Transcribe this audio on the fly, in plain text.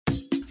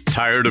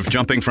Tired of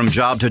jumping from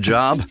job to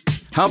job?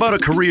 How about a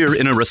career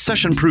in a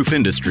recession-proof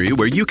industry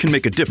where you can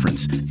make a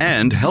difference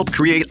and help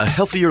create a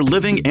healthier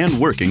living and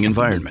working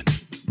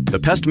environment? The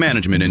pest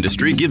management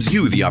industry gives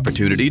you the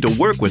opportunity to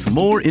work with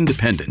more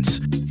independence.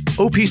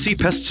 OPC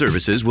Pest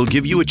Services will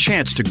give you a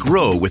chance to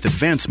grow with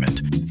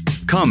advancement.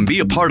 Come be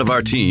a part of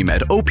our team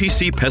at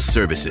OPC Pest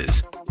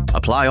Services.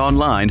 Apply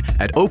online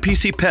at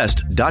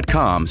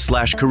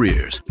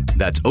opcpest.com/careers.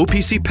 That's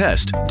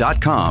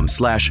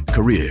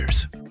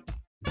opcpest.com/careers.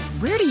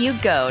 Where do you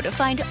go to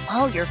find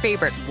all your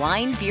favorite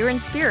wine, beer, and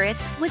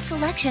spirits with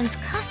selections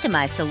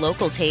customized to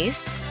local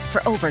tastes?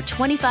 For over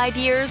 25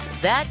 years,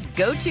 that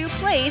go-to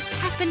place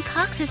has been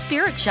Cox's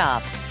Spirit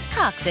Shop.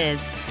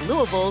 Cox's,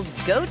 Louisville's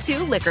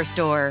go-to liquor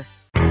store.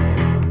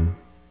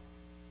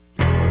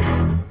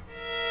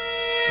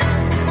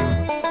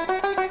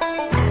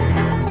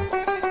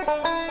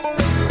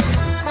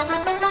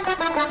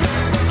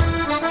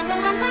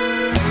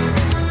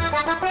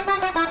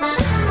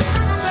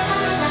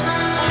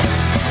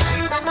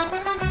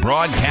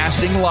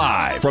 Broadcasting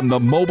live from the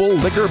Mobile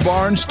Liquor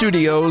Barn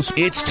Studios,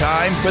 it's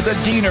time for the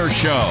Deener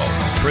Show,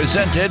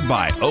 presented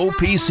by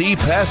OPC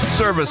Pest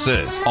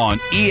Services on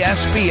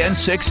ESPN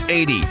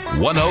 680,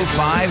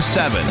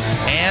 105.7,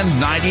 and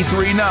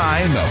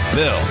 93.9 The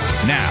Phil.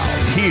 Now,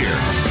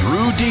 here's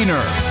Drew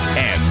Deener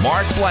and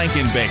Mark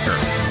Blankenbaker.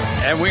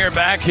 And we are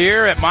back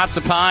here at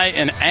Matzo Pie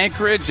in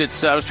Anchorage.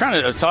 I was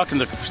talking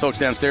to the folks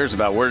downstairs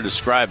about where to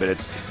describe it.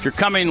 If you're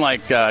coming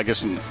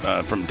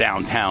from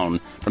downtown,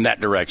 from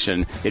that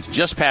direction, it's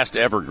just past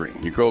Evergreen.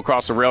 You go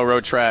across the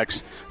railroad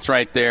tracks. It's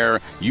right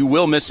there. You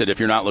will miss it if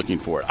you're not looking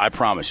for it. I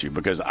promise you,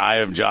 because I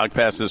have jogged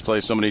past this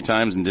place so many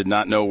times and did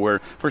not know where.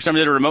 First time I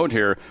did a remote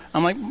here,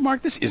 I'm like,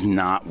 Mark, this is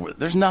not.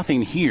 There's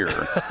nothing here.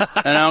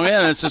 And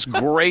it's just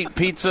great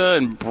pizza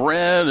and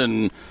bread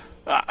and.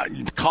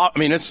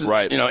 It's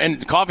right.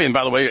 And coffee. And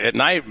by the way, at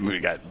night we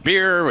got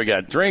beer, we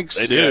got drinks.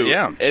 They do,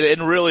 yeah.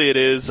 And really, it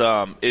is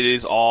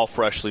all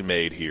freshly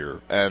made here,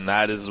 and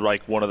that is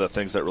like one of the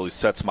things that really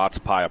sets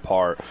Matzo Pie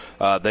apart.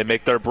 They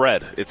make their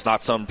bread. It's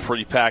not some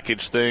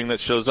prepackaged thing that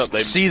shows up.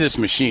 They see this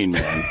machine,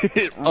 man.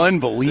 It's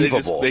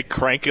unbelievable. They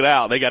crank it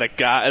out. They got a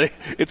guy.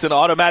 It's an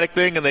automatic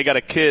thing, and they got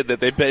a kid that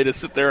they pay to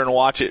sit there and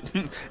watch it.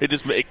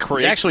 It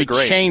creates. It's actually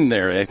chained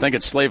there. I think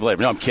it's slave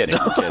labor. No, I'm kidding.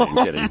 I'm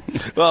kidding.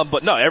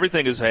 But no,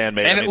 everything is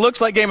handmade. And it looks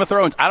like Game of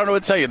Thrones. I don't know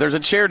what to tell you. There's a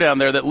chair down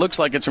there that looks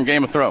like it's from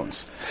Game of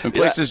Thrones. It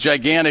places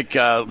gigantic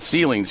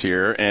ceilings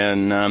here,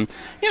 and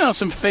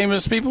some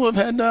famous people have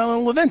had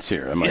little events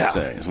here. I might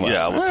say as well.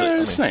 Yeah, I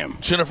would say.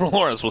 Jennifer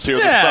Lawrence was here.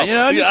 This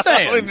summer. Just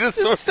saying.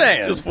 Just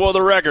saying. Just for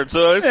the record.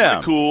 So it's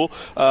pretty cool.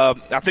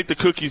 I think the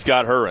cookies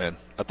got her in.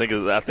 I think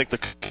the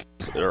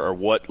cookies are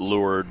what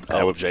lured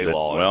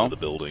J-Law into the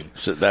building.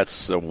 So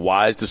that's a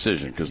wise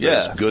decision because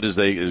they're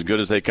as good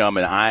as they come,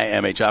 and I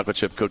am a chocolate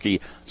chip cookie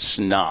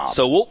snob.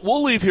 So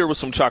we'll leave here with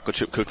some chocolate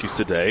chip cookies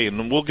today,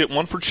 and we'll get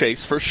one for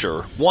Chase for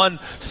sure. One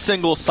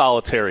single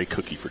solitary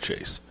cookie for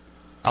Chase.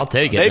 I'll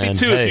take it. Maybe man.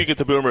 two if you get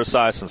the Boomer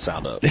Esiason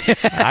sound up.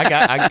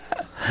 I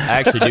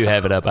actually do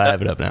have it up. I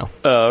have it up now.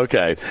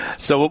 Okay.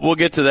 So we'll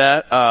get to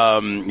that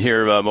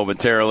here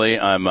momentarily.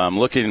 I'm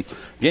looking.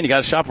 Again, you got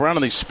to shop around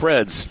on these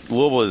spreads.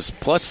 Louisville is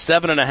plus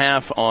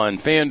 7.5 on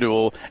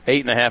FanDuel,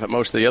 8.5 at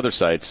most of the other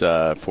sites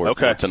for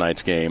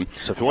tonight's game.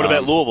 So if you want to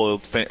bet Louisville,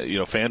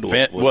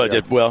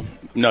 FanDuel.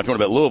 No, if you want to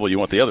bet Louisville, you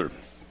want the other.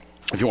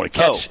 If you want to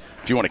catch,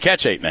 if you want to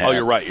catch 8.5. Oh,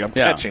 you're right. I'm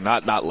catching,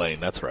 not laying.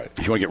 That's right.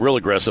 If you want to get real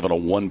aggressive on a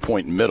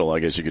 1-point middle, I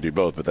guess you could do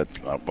both. But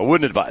I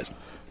wouldn't advise.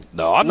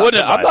 No, I'm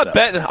not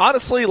betting.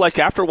 Honestly, like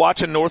after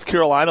watching North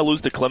Carolina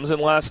lose to Clemson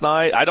last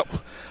night,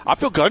 I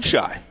feel gun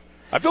shy.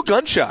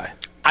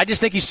 I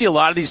just think you see a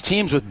lot of these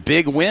teams with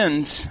big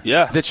wins.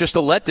 Yeah. That's just a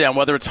letdown,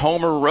 whether it's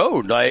home or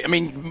road.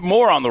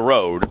 More on the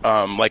road,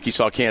 like you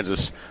saw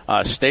Kansas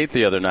State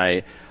the other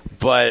night.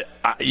 But,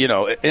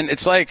 and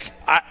it's like,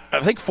 I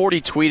think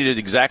 40 tweeted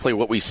exactly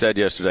what we said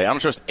yesterday. I don't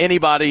trust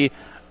anybody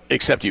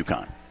except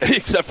UConn.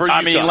 Except for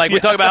UConn. We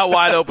talk about how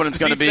wide open it's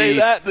going to be. Say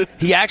that?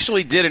 He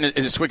actually did in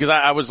his tweet, because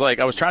I was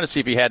trying to see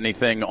if he had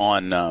anything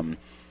on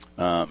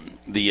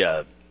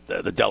the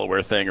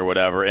Delaware thing or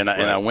whatever, and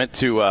I went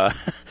to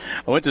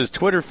his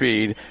Twitter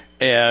feed,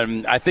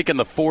 and I think in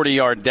the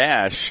 40-yard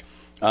dash,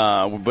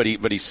 but he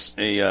wrote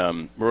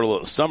a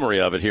little summary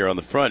of it here on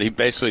the front. He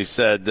basically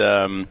said,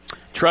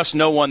 "Trust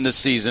no one this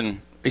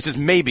season." He says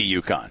maybe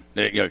UConn.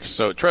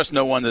 So trust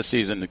no one this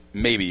season,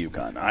 maybe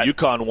UConn.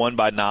 UConn won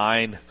by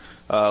 9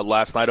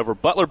 last night over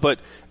Butler, but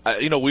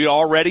we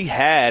already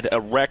had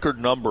a record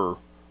number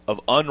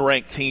of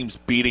unranked teams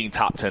beating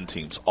top 10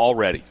 teams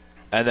already.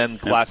 And then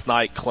last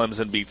night,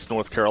 Clemson beats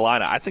North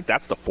Carolina. I think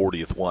that's the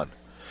 40th one.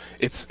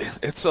 It's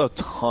a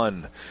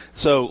ton.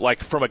 So,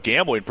 from a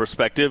gambling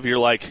perspective, you're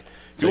like,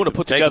 you want to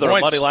put together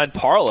a money line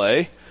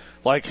parlay?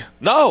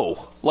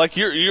 No.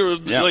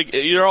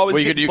 You're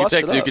always getting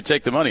busted up. You could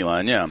take the money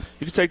line, yeah.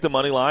 You could take the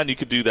money line. You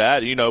could do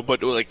that,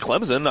 But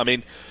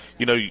Clemson,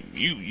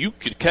 you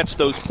could catch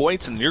those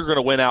points and you're going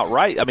to win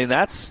outright.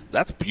 That's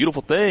a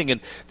beautiful thing.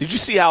 And did you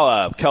see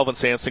how Kelvin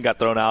Sampson got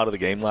thrown out of the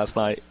game last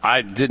night?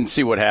 I didn't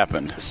see what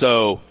happened.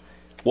 So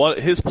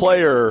His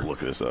player Look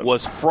this up.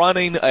 was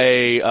fronting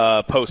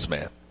a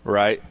postman,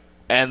 right?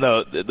 And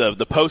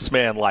the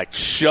postman, like,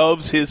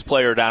 shoves his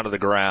player down to the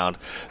ground.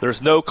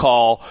 There's no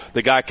call.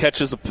 The guy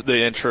catches the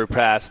intro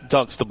pass,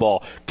 dunks the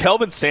ball.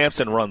 Kelvin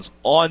Sampson runs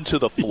onto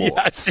the floor.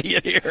 Yeah, I see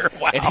it here.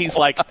 Wow. And he's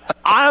like,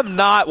 I'm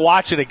not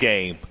watching a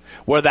game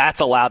where that's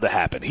allowed to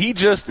happen. He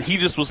just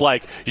was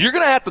like, you're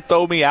going to have to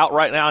throw me out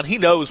right now. And he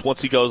knows once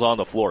he goes on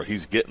the floor,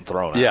 he's getting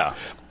thrown out. Yeah.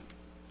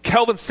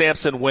 Kelvin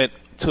Sampson went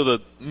to the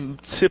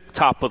tip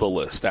top of the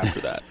list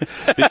after that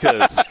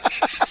because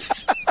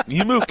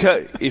you move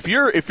if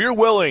you're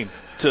willing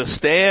to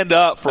stand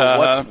up for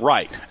what's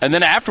right. And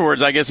then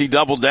afterwards, I guess he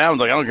doubled down.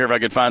 Like, I don't care if I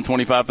could find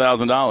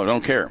 $25,000. I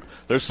don't care.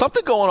 There's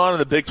something going on in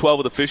the Big 12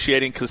 with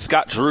officiating because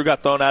Scott Drew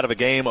got thrown out of a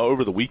game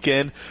over the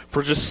weekend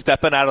for just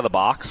stepping out of the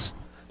box.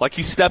 Like,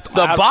 he stepped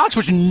the out box,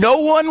 which no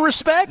one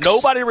respects.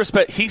 Nobody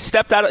respects. He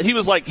stepped out. He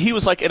was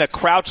like in a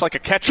crouch, like a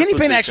catcher. Kenny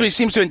Payne position. actually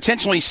seems to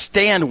intentionally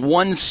stand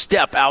one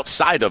step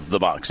outside of the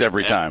box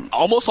every time.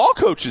 Almost all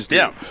coaches do.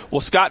 Yeah. Well,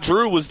 Scott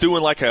Drew was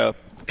doing like a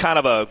kind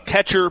of a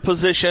catcher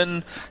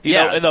position, you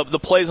know, and the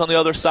plays on the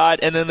other side,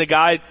 and then the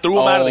guy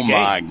threw him out of the game. Oh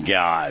my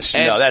gosh!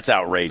 And no, that's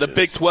outrageous. The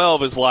Big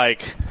 12 is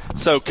like,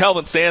 so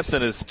Kelvin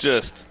Sampson is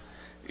just.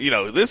 You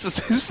know, this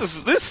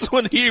is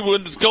when he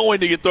was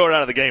going to get thrown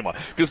out of the game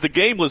because the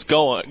game was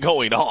going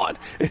on,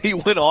 and he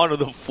went onto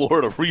the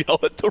floor to yell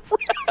at the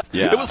ref.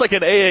 Yeah. It was like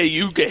an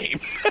AAU game.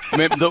 I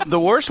mean, the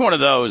worst one of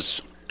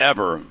those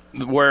ever,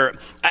 where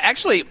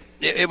actually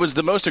it was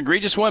the most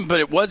egregious one,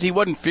 but he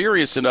wasn't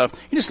furious enough.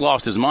 He just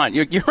lost his mind.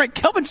 You're right.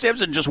 Kelvin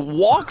Sampson just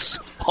walks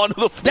onto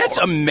the floor. That's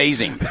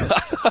amazing.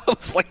 I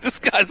was like, this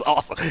guy's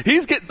awesome.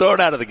 He's getting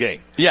thrown out of the game.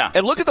 Yeah,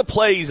 and look at the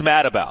play he's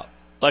mad about.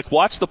 Like,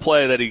 watch the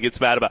play that he gets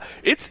mad about.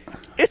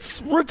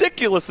 It's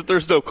ridiculous that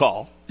there's no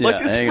call. Like,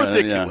 it's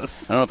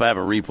ridiculous. I don't know if I have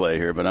a replay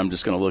here, but I'm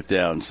just going to look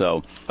down.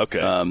 So, okay,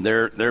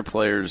 their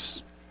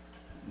players.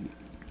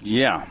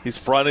 Yeah, he's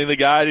fronting the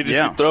guy. And he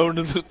just gets thrown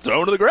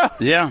to the ground.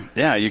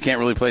 Yeah. You can't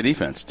really play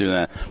defense doing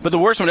that. But the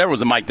worst one ever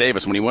was Mike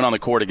Davis when he went on the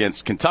court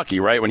against Kentucky.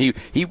 Right when he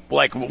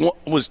like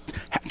was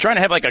trying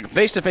to have like a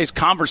face-to-face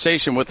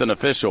conversation with an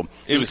official.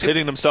 He was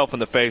hitting himself in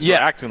the face. Yeah,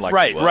 or acting like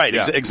right, he was. right,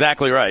 yeah.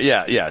 Exactly right.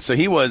 Yeah. So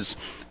he was.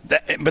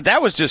 But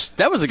that was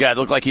a guy that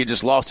looked like he had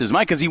just lost his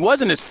mind because he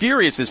wasn't as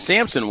furious as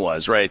Sampson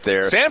was right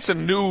there.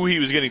 Sampson knew he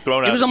was getting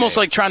thrown out. He was almost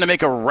like trying to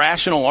make a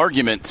rational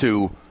argument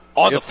to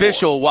the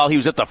official while he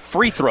was at the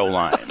free throw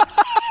line.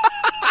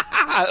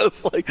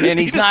 Like, and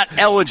he's not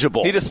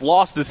eligible. He just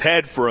lost his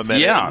head for a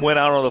minute and went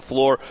out on the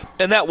floor.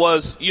 And that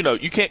was,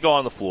 you can't go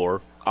on the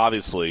floor,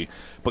 obviously.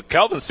 But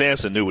Kelvin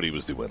Sampson knew what he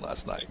was doing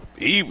last night.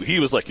 He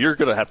was like, you're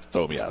going to have to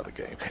throw me out of the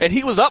game. And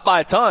he was up by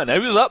a ton. He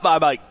was up by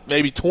like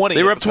maybe 20.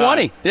 They were up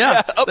 20.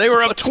 Yeah. They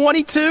were up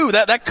 22.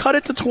 That cut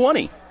it to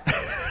 20.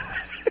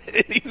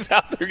 And he's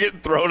out there getting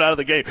thrown out of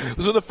the game. It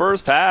was in the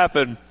first half,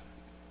 and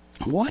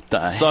what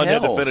the son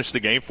hell? had to finish the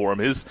game for him.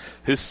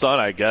 His son,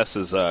 I guess,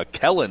 is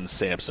Kellen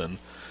Sampson,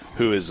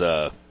 who is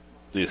the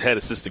head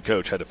assistant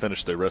coach, had to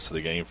finish the rest of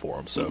the game for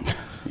him. So,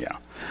 yeah.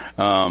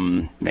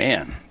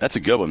 Man, that's a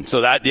good one.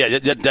 So that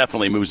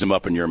definitely moves him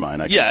up in your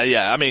mind.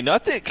 Yeah. I mean, I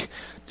think,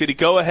 did he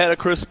go ahead of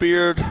Chris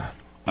Beard?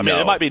 I mean,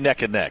 it might be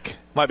neck and neck.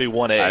 It might be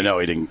 1A. I know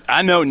he didn't.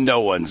 I know no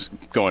one's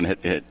going to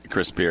hit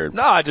Chris Beard.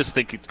 No, I just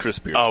think Chris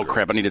Beard. Oh,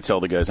 crap. I need to tell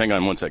the guys. Hang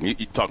on 1 second.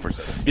 You talk for a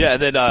second. Yeah,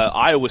 and then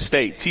Iowa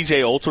State.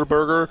 TJ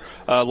Olterberger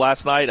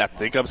last night, I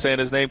think I'm saying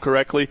his name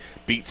correctly,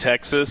 beat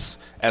Texas.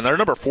 And they're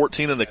number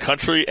 14 in the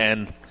country,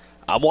 and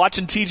I'm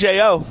watching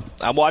TJO.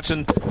 I'm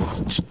watching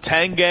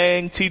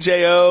Tangang,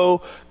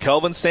 TJO,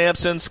 Kelvin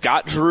Sampson,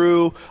 Scott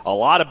Drew. A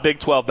lot of Big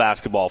 12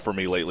 basketball for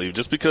me lately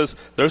just because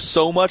there's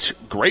so much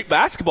great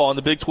basketball in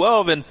the Big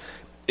 12. And,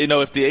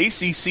 if the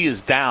ACC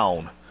is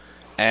down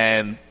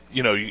and,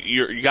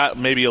 you got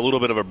maybe a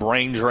little bit of a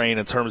brain drain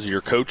in terms of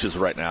your coaches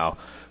right now,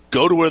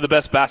 go to where the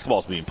best basketball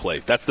is being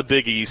played. That's the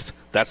Big East.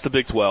 That's the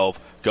Big 12.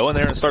 Go in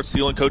there and start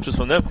stealing coaches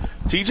from them.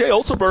 TJ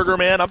Olterberger,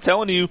 man, I'm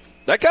telling you,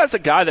 that guy's a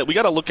guy that we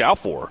got to look out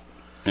for.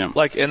 Yeah.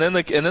 And then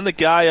the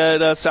guy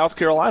at South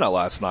Carolina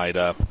last night.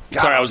 Sorry,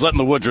 I was letting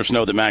the Woodruffs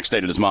know that Max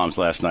stayed at his mom's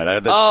last night. I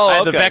had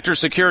the Vector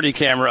security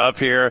camera up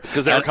here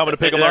because they were coming to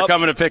pick him up. They're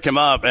coming to pick him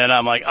up, and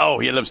I'm like,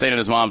 he ended up staying at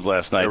his mom's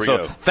last night.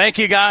 So thank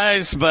you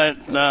guys, but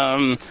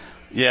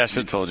yeah, I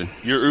should have told you.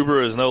 Your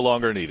Uber is no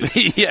longer needed.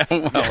 Yeah,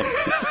 well,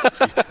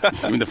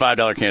 give me the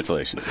 $5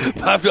 cancellation.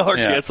 $5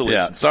 cancellation.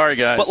 Yeah, sorry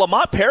guys. But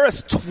Lamont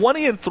Paris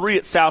 20-3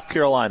 at South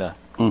Carolina.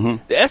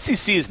 Mm-hmm. The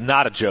SEC is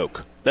not a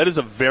joke. That is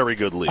a very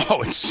good league.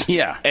 Oh, it's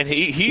and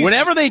he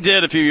whenever they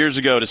did a few years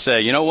ago to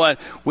say, you know what,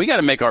 we got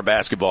to make our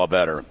basketball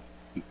better.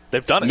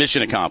 They've done it.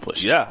 Mission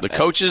accomplished. Yeah. The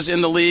coaches in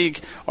the league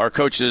are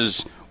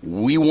coaches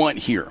we want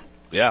here.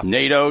 Yeah.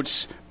 Nate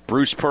Oates,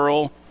 Bruce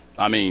Pearl.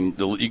 I mean,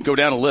 you can go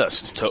down a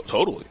list.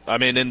 Totally. I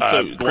mean, and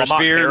so Chris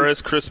Lamont Beard.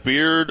 Harris, Chris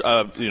Beard,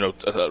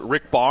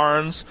 Rick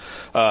Barnes,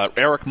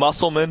 Eric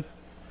Musselman,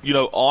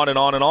 on and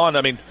on and on.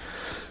 I mean,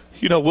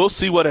 we'll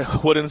see what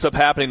ends up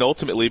happening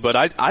ultimately, but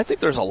I think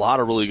there's a lot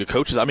of really good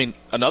coaches. I mean,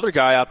 another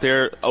guy out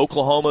there,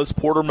 Oklahoma's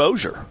Porter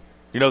Mosier.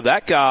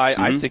 That guy,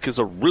 I think, is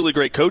a really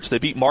great coach. They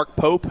beat Mark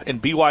Pope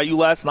and BYU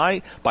last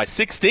night by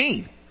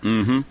 16.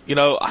 I'm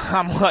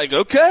like,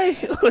 okay.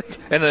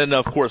 And then,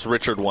 of course,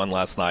 Richard won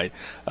last night,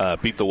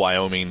 beat the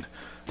Wyoming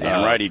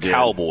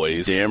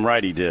Cowboys. Damn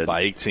right he did.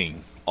 By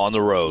 18 on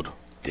the road.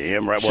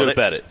 Damn right. Should have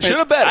bet it. Should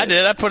have bet it. I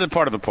did. I put it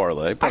part of the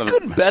parlay. I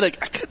couldn't bet it.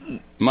 I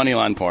couldn't.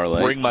 Moneyline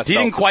parlay. Bring myself he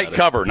didn't quite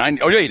cover. Yeah,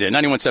 he did.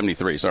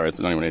 91.73. Sorry, it's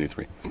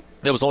 91.83.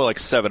 It was only like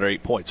 7 or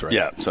 8 points, right?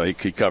 Yeah, so he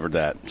covered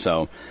that.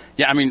 So,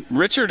 yeah, I mean,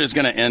 Richard is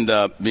going to end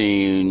up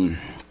being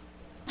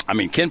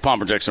Ken Palm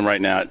projects him right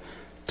now at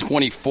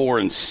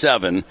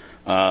 24-7,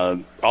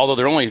 although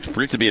they're only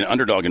predicted to be an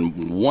underdog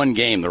in one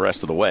game the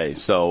rest of the way.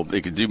 So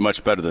they could do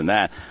much better than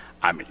that.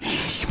 I mean,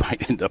 he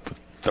might end up with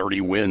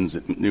 30 wins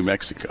at New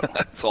Mexico.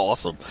 That's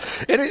awesome.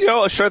 And,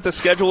 a strength of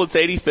schedule, it's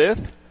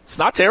 85th. It's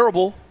not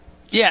terrible.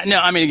 Yeah, no,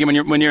 I mean,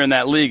 again, when you're in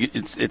that league,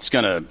 it's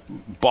going to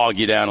bog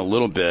you down a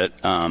little bit.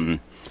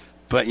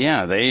 But,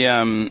 yeah, they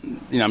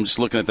I'm just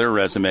looking at their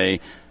resume.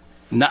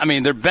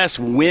 Their best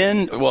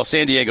win, well,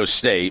 San Diego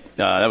State,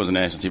 that was a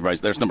national team, right?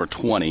 There's number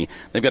 20.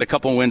 They've got a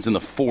couple wins in the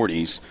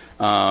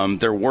 40s.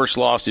 Their worst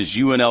loss is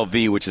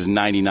UNLV, which is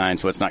 99,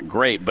 so it's not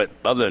great. But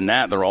other than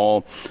that, they're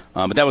all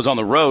but that was on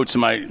the road, so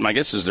my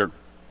guess is they're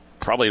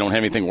probably don't have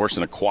anything worse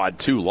than a quad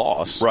 2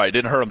 loss. Right,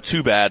 didn't hurt them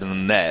too bad in the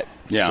net.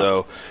 Yeah.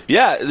 So,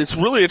 yeah, it's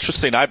really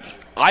interesting.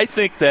 I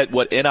think that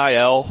what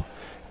NIL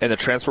and the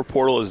transfer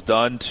portal has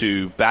done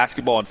to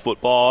basketball and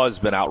football has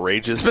been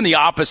outrageous. It's been the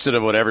opposite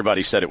of what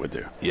everybody said it would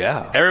do.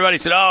 Yeah. Everybody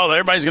said,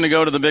 everybody's going to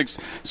go to the big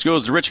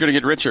schools. The rich are going to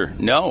get richer.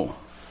 No,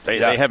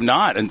 they have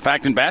not. In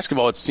fact, in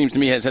basketball, it seems to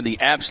me has had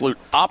the absolute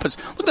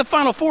opposite. Look at the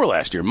Final Four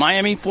last year.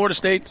 Miami, Florida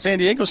State, San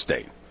Diego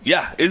State.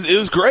 Yeah, it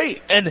was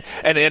great. And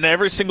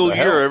every single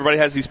year, everybody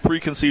has these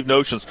preconceived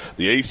notions.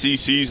 The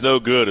ACC's no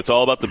good. It's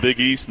all about the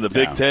Big East and the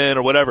Big Ten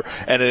or whatever.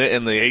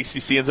 And the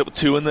ACC ends up with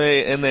 2 in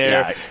there.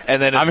 Yeah.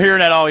 And then I'm hearing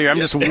that all year. I'm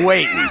just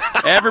waiting.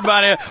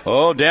 Everybody,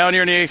 down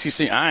here in the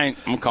ACC.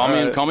 I'm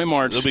call me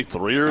March. There'll be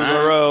 3 years in a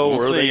row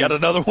where they got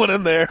another one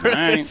in there.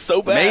 It's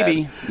so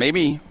bad.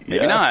 Maybe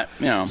not.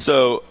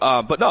 So,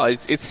 but no,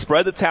 it's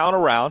spread the talent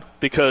around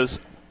because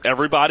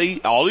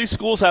all these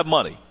schools have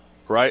money.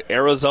 Right?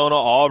 Arizona,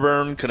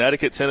 Auburn,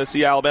 Connecticut,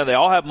 Tennessee, Alabama, they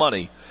all have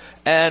money.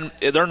 And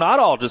they're not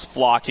all just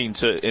flocking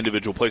to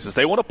individual places.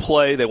 They want to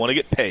play. They want to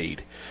get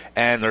paid.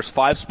 And there's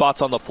 5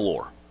 spots on the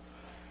floor.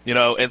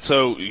 And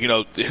so,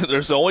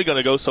 there's only going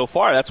to go so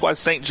far. That's why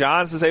St.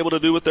 John's is able to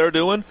do what they're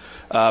doing.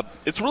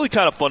 It's really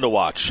kind of fun to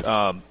watch.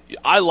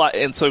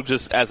 And so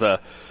just as a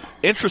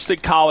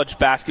interested college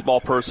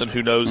basketball person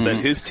who knows that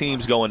his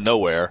team's going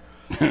nowhere,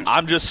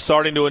 I'm just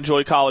starting to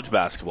enjoy college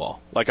basketball.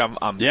 Like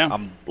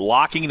I'm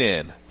locking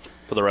in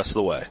for the rest of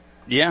the way.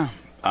 Yeah,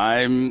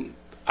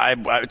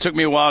 it took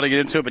me a while to get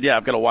into it, but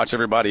I've got to watch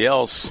everybody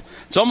else.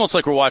 It's almost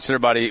like we're watching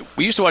everybody.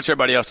 We used to watch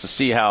everybody else to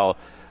see how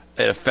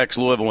it affects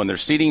Louisville when they're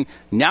seeding.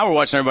 Now we're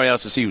watching everybody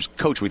else to see whose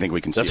coach we think we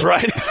can see. That's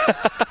right.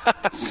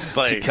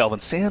 Like, Kelvin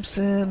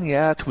Sampson,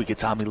 can we get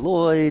Tommy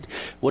Lloyd?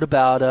 What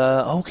about,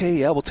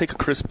 we'll take a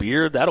Chris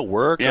Beard. That'll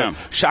work. Yeah.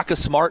 Shaka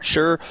Smart,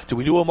 sure. Do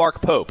we do a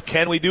Mark Pope?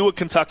 Can we do a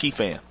Kentucky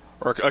fan?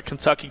 Or a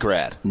Kentucky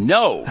grad?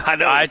 No. I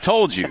know. I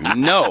told you.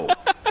 No.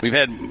 We've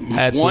had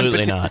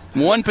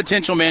one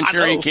potential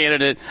Manchurian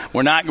candidate.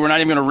 We're not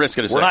even going to risk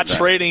it. We're not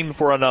trading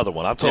for another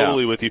one. I'm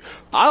totally with you.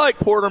 I like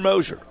Porter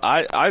Mosier.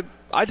 I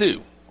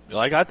do.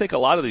 I think a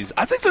lot of these.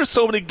 I think there's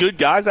so many good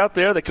guys out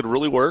there that could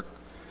really work.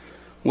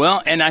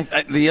 Well, and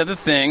the other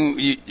thing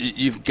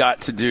you've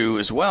got to do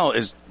as well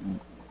is,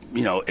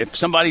 if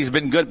somebody's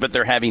been good but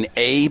they're having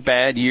a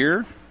bad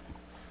year,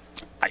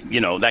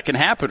 that can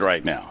happen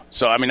right now.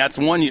 So, that's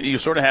one you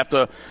sort of have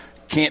to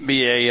 – can't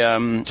be a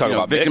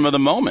victim of the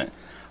moment.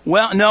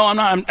 Well, no, I'm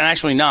not. I'm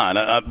actually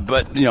not.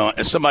 But,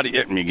 as somebody –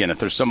 again, if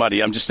there's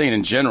somebody – I'm just saying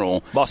in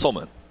general –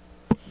 Musselman.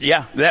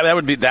 Yeah,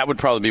 that would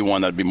probably be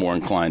one that would be more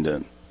inclined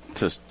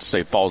to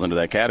say falls into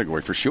that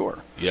category for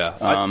sure. Yeah.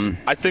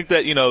 I think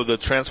that, the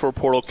transfer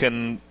portal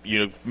can,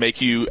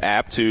 make you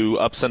apt to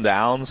ups and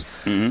downs.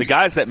 Mm-hmm. The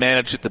guys that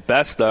manage it the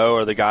best, though,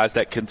 are the guys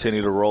that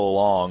continue to roll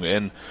along.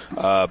 And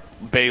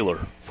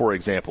Baylor, for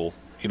example,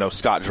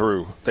 Scott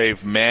Drew,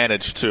 they've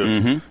managed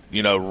to,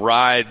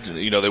 ride,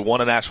 they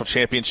won a national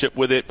championship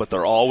with it, but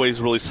they're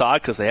always really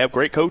solid because they have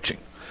great coaching.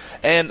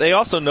 And they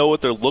also know what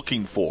they're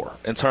looking for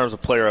in terms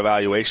of player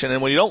evaluation.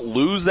 And when you don't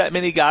lose that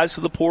many guys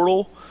to the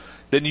portal,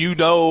 then you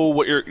know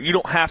what you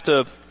don't have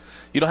to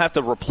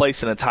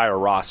replace an entire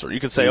roster. You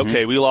can say,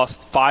 okay, we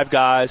lost 5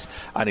 guys.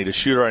 I need a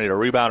shooter, I need a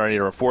rebounder, I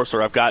need a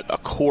enforcer. I've got a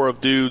core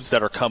of dudes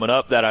that are coming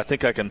up that I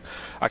think I can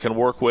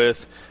work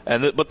with.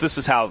 But this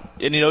is how,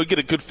 and you get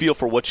a good feel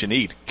for what you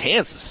need.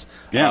 Kansas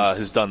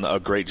has done a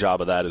great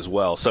job of that as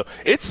well. So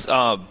it's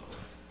a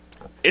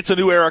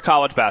new era of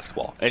college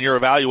basketball, and your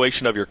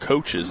evaluation of your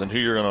coaches and who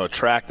you're going to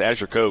attract as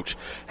your coach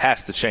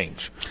has to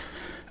change.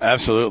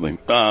 Absolutely.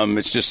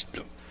 It's just.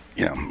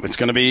 It's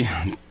going to be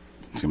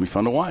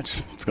fun to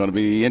watch. It's going to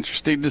be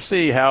interesting to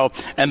see how.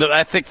 And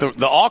I think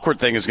the awkward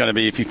thing is going to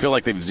be if you feel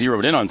like they've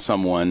zeroed in on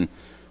someone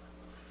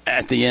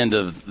at the end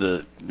of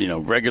the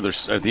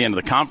at the end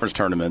of the conference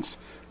tournaments.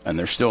 and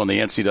they're still in the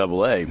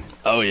NCAA.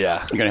 Oh,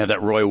 yeah. You're going to have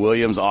that Roy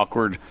Williams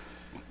awkward,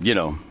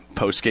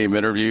 post-game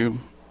interview.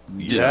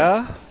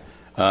 Yeah.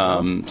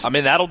 I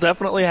mean, that'll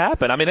definitely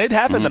happen. I mean, it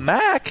happened to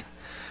Mac.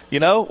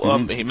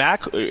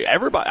 Mac,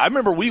 everybody. I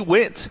remember we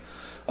went.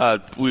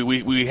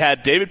 We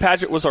had David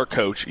Padgett was our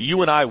coach.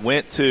 You and I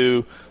went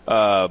to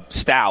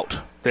Stout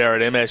there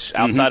at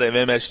outside of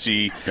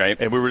MSG, right.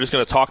 And we were just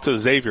going to talk to the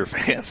Xavier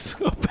fans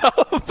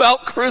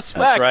about Chris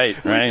Mack. That's right.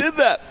 We did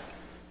that.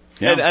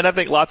 Yeah. And I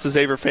think lots of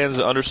Xavier fans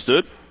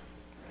understood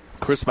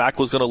Chris Mack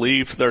was going to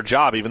leave their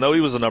job, even though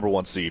he was the number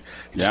one seed.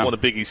 He just won a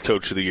Big East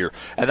Coach of the Year.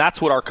 And that's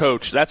what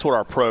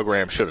our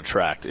program should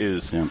attract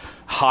is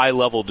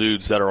high-level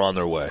dudes that are on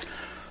their way.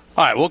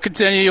 All right, we'll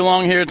continue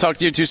along here. Talk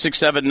to you,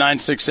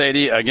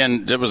 267-9680.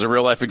 Again, it was a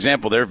real-life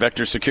example there,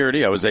 Vector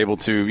Security. I was able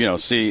to,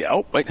 see,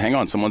 oh, wait, hang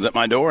on, someone's at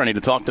my door. I need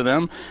to talk to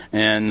them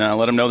and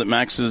let them know that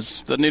Max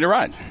doesn't need a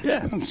ride.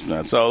 Yeah.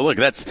 So, look,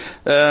 that's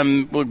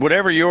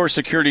whatever your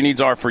security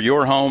needs are for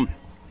your home.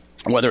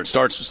 Whether it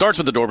starts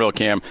with the doorbell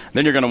cam,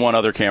 then you're going to want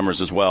other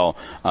cameras as well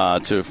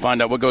to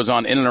find out what goes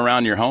on in and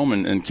around your home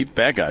and keep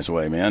bad guys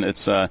away, man.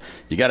 It's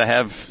you got to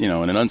have, in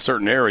an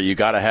uncertain area, you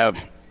got to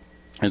have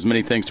as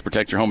many things to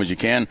protect your home as you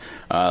can.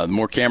 The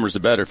more cameras, the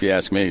better, if you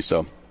ask me.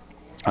 So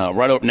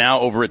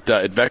over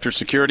at Vector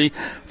Security,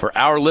 for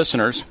our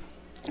listeners,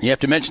 you have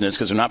to mention this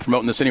because they're not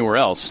promoting this anywhere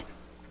else.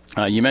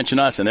 You mention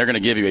us, and they're going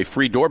to give you a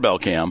free doorbell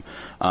cam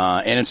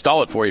and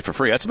install it for you for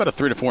free. That's about a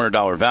 $300 to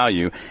 $400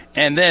 value.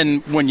 And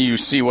then when you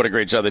see what a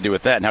great job they do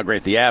with that and how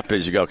great the app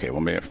is, you go, okay,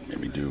 well,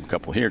 maybe do a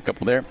couple here, a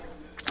couple there,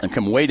 and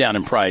come way down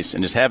in price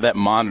and just have that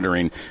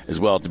monitoring as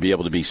well to be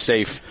able to be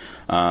safe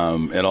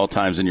at all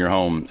times in your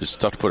home. It's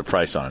tough to put a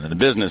price on it. In the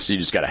business, you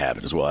just got to have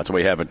it as well. That's why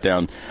we have it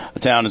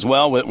downtown as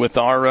well with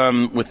our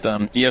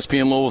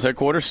ESPN Louisville's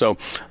headquarters. So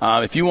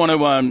if you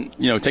want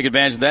to take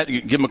advantage of that,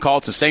 give them a call.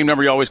 It's the same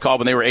number you always called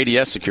when they were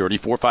ADS Security,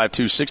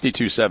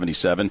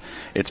 452-6277.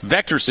 It's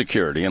Vector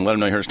Security, and let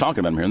them know you heard us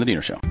talking about them here on the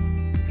Deener Show.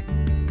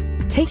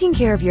 Taking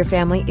care of your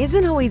family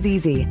isn't always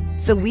easy,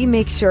 so we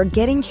make sure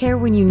getting care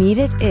when you need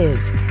it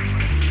is.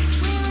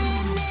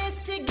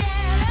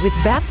 With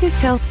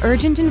Baptist Health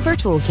Urgent and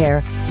Virtual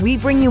Care, we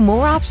bring you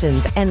more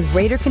options and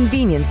greater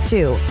convenience,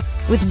 too.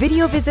 With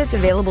video visits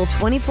available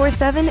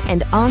 24/7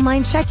 and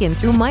online check-in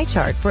through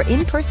MyChart for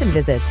in-person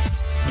visits.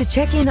 To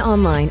check in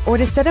online or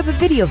to set up a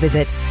video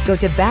visit, go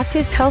to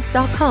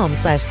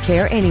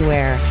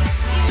baptisthealth.com/careanywhere.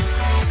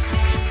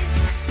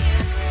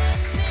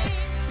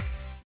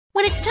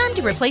 When it's time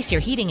to replace your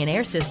heating and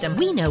air system,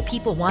 we know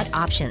people want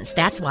options.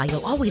 That's why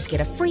you'll always get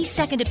a free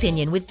second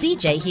opinion with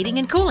BJ Heating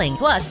and Cooling.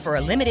 Plus, for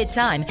a limited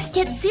time,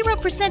 get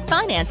 0%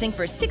 financing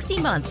for 60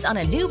 months on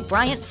a new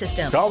Bryant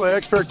system. Call the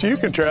experts you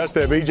can trust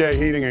at BJ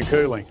Heating and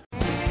Cooling.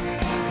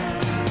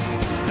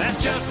 That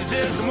justice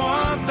is the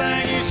one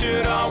thing you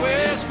should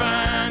always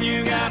find.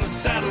 You gotta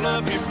saddle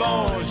up your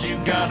boys, you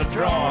gotta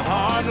draw a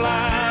hard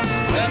line.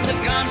 When the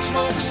gun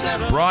smoke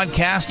settles.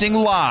 Broadcasting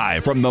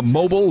live from the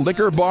Mobile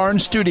Liquor Barn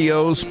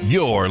Studios,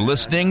 you're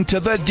listening to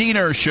The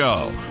Deener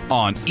Show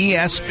on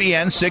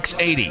ESPN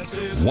 680,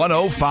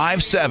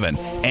 105.7,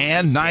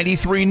 and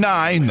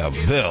 93.9 The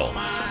Ville.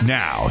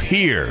 Now,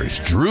 here's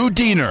Drew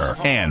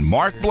Deener and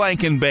Mark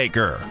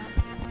Blankenbaker.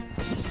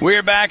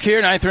 We're back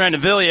here, 93.9 The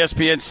Ville,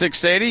 ESPN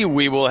 680.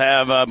 We will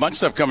have a bunch of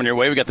stuff coming your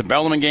way. We've got the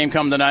Bellarmine game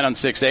coming tonight on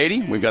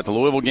 680. We've got the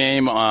Louisville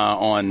game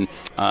on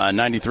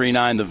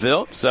 93.9 The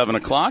Ville, 7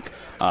 o'clock.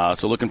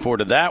 So looking forward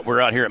to that. We're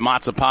out here at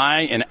Matzo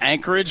Pie in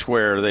Anchorage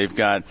where they've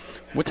got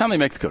 – what time do they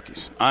make the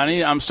cookies?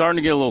 I'm starting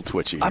to get a little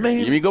twitchy here. I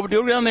mean – you go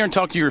down there and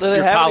talk to your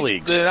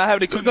colleagues. Do they not have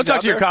any cookies Go talk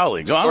out to your there?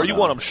 colleagues. Or you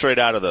want them straight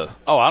out of the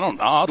 –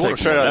 I'll take them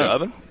straight out of the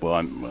oven?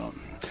 Well,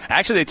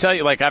 actually, they tell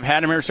you – like I've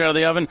had them here straight out of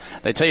the oven.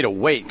 They tell you to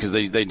wait because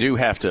they do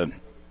have to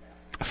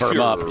 –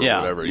 firm up, yeah,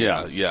 whatever.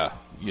 Yeah.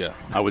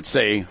 I would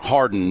say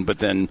harden, but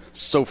then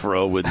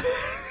Sofro would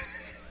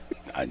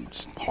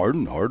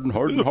harden.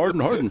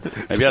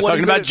 Maybe I was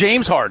talking about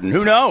James Harden.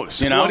 Who knows?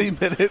 20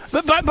 minutes.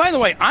 But by the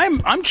way,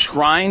 I'm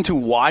trying to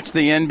watch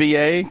the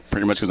NBA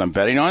pretty much because I'm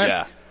betting on it.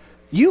 Yeah.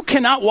 You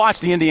cannot watch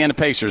the Indiana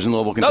Pacers in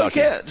Louisville, Kentucky.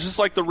 No, you can't. Just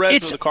like the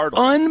Reds or the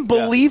Cardinals. It's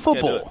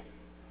unbelievable. Yeah.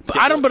 But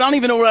I don't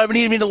even know what I would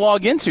need me to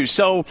log into.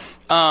 So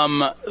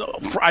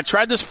I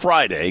tried this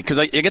Friday because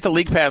I get the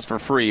league pass for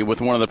free with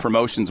one of the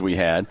promotions we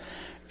had.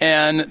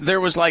 And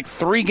there was like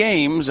 3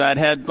 games I'd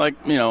had bet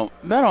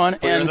on,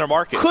 and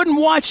couldn't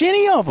watch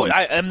any of them.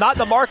 I am not in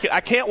the market.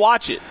 I can't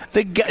watch it.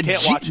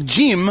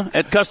 Jim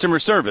at customer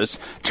service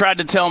tried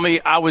to tell me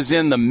I was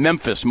in the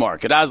Memphis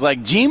market. I was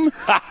like, Jim,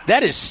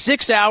 that is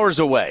 6 hours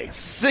away.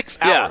 6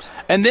 hours.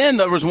 Yeah. And then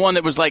there was one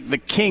that was like the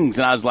Kings,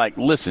 and I was like,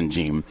 listen,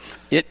 Jim,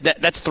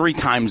 that's 3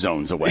 time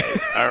zones away.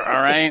 All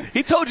right?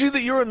 He told you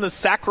that you were in the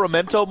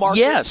Sacramento market?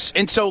 Yes.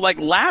 And so like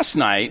last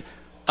night,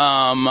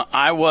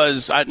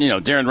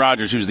 Darren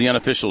Rogers, who's the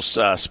unofficial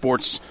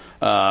sports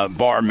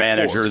bar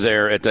manager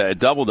there at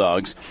Double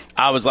Dogs,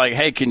 I was like,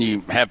 hey, can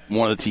you have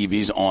one of the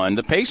TVs on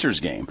the Pacers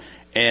game?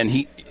 And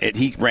he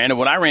ran to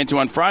what I ran to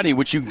on Friday,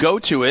 which you go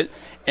to it,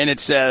 and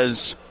it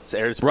says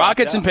It's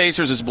Rockets out. and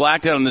Pacers is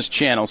blacked out on this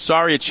channel.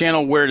 Sorry, a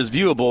channel where it is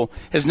viewable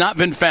has not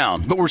been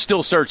found, but we're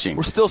still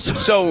searching.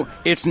 So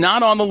it's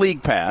not on the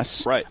League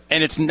Pass. Right.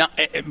 And it's not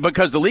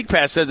because the League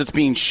Pass says it's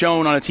being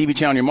shown on a TV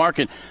channel in your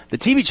market. The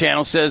TV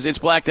channel says it's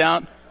blacked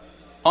out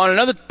on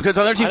another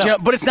TV channel,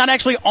 but it's not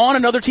actually on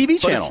another TV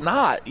channel. But it's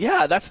not.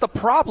 Yeah, that's the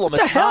problem.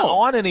 What the hell? Not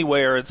on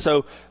anywhere. And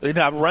so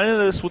I'm running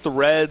into this with the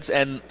Reds,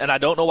 and I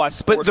don't know why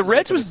sports. But the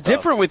Reds was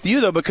different with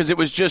you, though, because it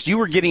was just you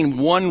were getting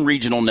one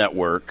regional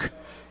network.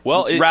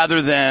 Well,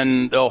 rather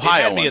than the Ohio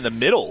it had me one. in the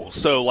middle,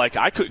 so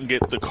I couldn't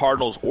get the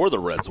Cardinals or the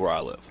Reds where I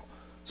live.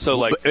 So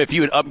but if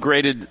you had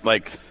upgraded,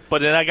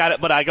 but then I got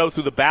it. But I go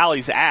through the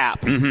Bally's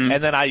app,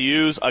 and then I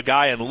use a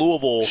guy in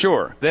Louisville.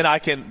 Sure. Then I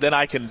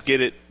can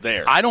get it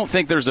there. I don't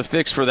think there's a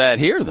fix for that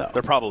here, though.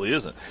 There probably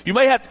isn't. You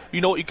may have.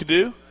 You know what you could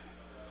do?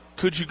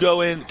 Could you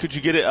go in? Could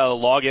you get a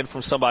login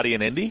from somebody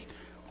in Indy?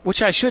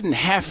 Which I shouldn't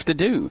have to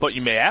do. But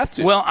you may have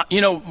to. Well,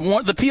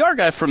 the PR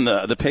guy from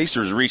the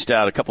Pacers reached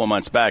out a couple of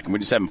months back, and we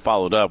just haven't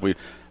followed up.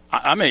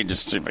 I may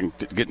just see if I can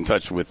get in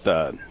touch with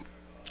him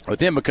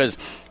because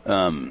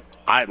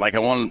I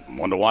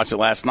wanted to watch it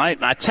last night,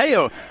 and I tell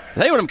you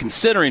what I'm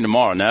considering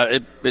tomorrow. Now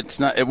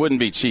it wouldn't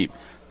be cheap.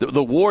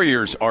 The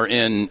Warriors are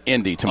in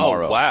Indy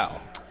tomorrow. Oh,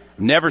 wow.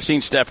 Never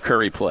seen Steph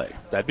Curry play.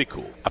 That'd be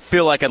cool. I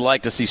feel like I'd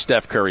like to see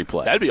Steph Curry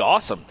play. That'd be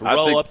awesome.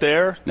 Roll up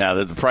there. Now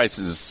that the price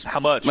is how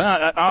much?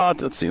 Well,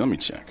 let's see. Let me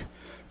check.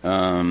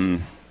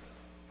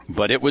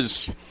 But it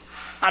was.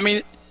 I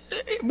mean,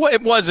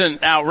 it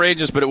wasn't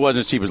outrageous, but it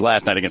wasn't as cheap as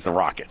last night against the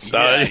Rockets.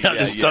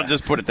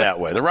 Just put it that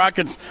way. The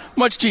Rockets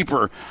much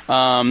cheaper.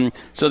 So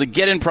the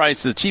get-in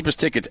price, the cheapest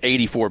ticket's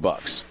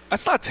 $84.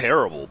 That's not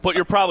terrible, but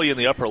you're probably in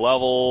the upper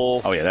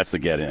level. Oh yeah, that's the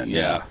get-in.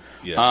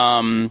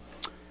 Yeah.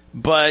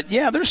 But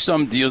yeah, there's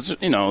some deals.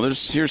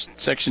 Here's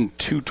section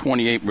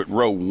 228,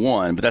 row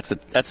 1, but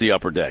that's the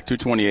upper deck.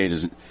 228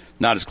 is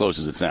not as close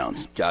as it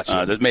sounds.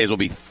 Gotcha. That may as well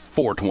be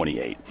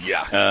 428.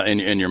 Yeah.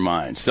 In your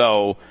mind.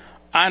 So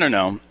I don't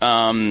know.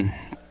 I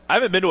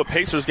haven't been to a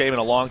Pacers game in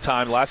a long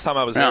time. Last time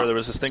I was there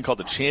was this thing called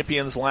the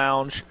Champions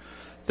Lounge.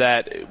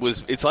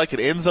 It's like an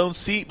end zone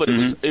seat, but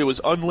it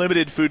was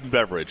unlimited food and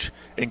beverage,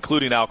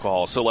 including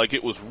alcohol. So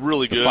it was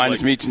really good. The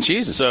finest meats and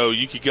cheeses. So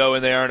you could go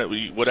in there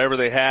and whatever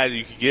they had,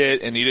 you could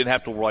get, and you didn't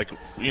have to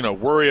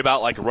worry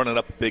about running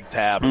up a big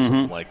tab or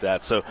something like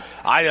that. So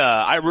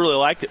I really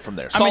liked it from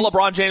there. Saw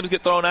LeBron James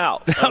get thrown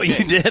out. Oh, you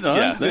did?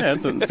 Huh? Yeah,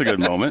 that's a good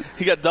moment.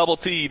 He got double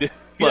teed.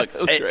 Look,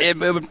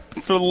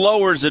 for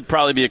lowers, it'd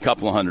probably be a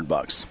couple of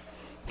 $100.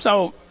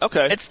 So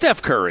okay, it's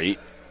Steph Curry.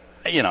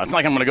 It's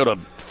like I'm going to go to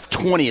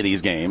 20 of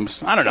these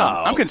games. I don't know.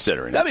 I'm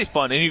considering that'd be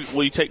fun. And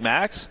will you take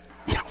Max?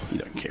 Yeah, he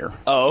doesn't care.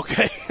 Oh,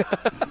 okay.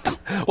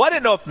 Well, I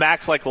didn't know if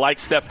Max liked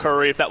Steph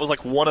Curry, if that was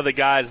one of the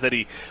guys that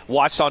he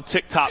watched on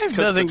TikTok. He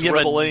doesn't give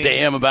a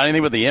damn about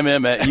anything but the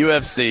MMA,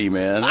 UFC,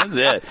 man. That's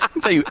it. I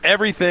can tell you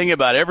everything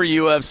about every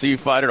UFC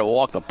fighter to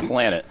walk the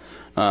planet.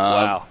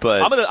 Wow.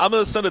 But I'm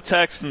gonna send a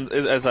text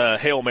as a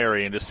Hail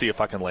Mary and just see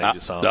if I can land you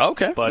some.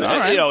 Okay. But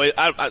right.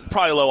 I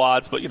probably low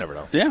odds, but you never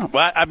know. Yeah.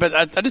 Well,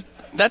 I just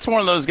that's one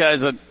of those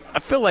guys that I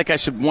feel like I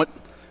should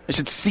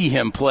see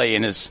him play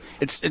in his.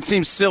 It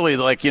seems silly,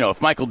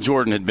 if Michael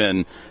Jordan had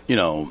been,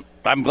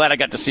 I'm glad I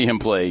got to see him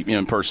play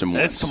in person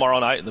once. It's tomorrow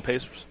night in the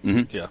Pacers.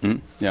 Mm-hmm. Yeah.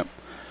 Mm-hmm. Yep.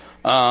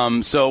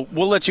 So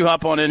we'll let you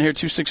hop on in here.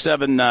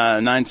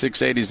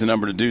 267-9680 is the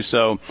number to do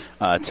so.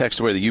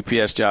 Text away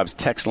the UPS Jobs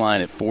text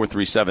line at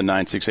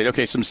 437-9680.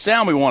 Okay, some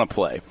sound we want to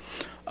play.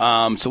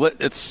 So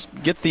let's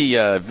get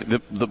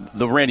the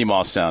Randy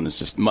Moss sound is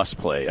just must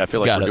play. I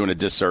feel like we're doing a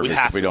disservice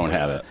if we don't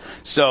have it.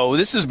 So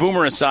this is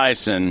Boomer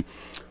Esiason,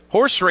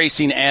 horse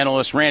racing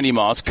analyst Randy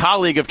Moss,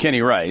 colleague of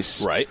Kenny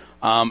Rice. Right.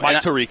 Mike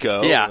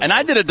Tirico. Yeah, and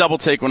I did a double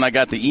take when I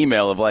got the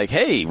email of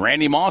hey,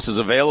 Randy Moss is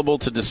available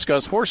to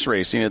discuss horse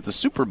racing at the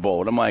Super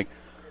Bowl. And I'm like,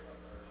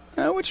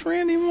 which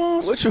Randy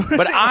Moss?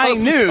 But I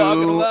knew,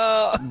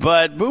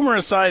 but Boomer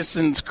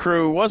Esiason's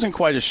crew wasn't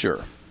quite as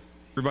sure.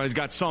 Everybody's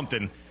got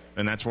something,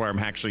 and that's why I'm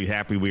actually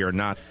happy we are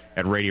not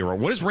at Radio Row.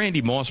 What is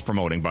Randy Moss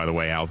promoting, by the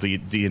way, Al? Do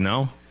you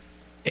know?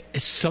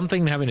 It's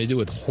something having to do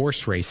with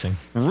horse racing.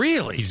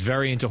 Really? He's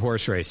very into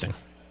horse racing.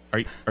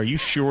 Are you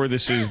sure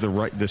this is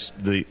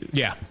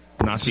Yeah.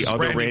 Not the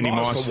other Randy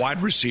Moss, the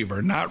wide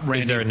receiver, not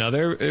Randy. Is there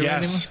another Randy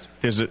Moss?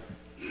 There's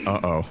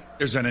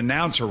There's an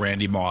announcer,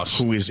 Randy Moss,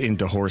 who is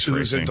into horse racing.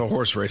 Who's into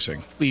horse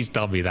racing? Please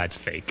tell me that's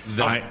fake.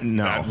 That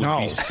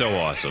would be so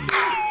awesome.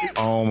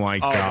 Oh my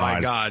god! Oh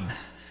my god!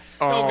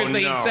 Because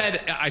they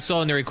said, I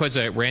saw in the request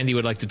that Randy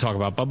would like to talk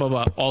about blah blah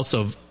blah.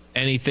 Also,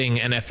 anything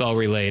NFL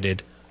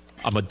related.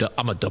 I'm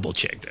a double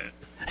check that.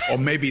 Or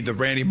maybe the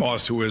Randy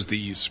Moss, who is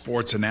the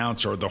sports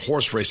announcer, the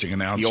horse racing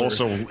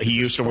announcer. He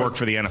used to work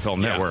for the NFL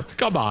Network.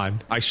 Come on.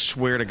 I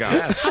swear to God.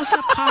 Yes. How's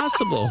that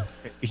possible?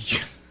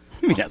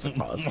 mean that's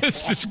impossible?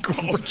 This is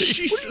great.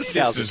 Jesus,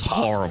 This is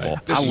horrible.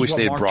 This I is wish what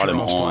they'd Mark brought him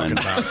Turner's on.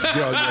 talking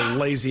about. You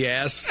lazy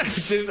ass.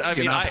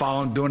 You're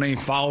not doing any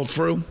follow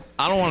through.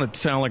 I don't want to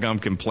sound like I'm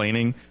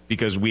complaining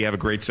because we have a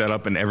great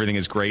setup and everything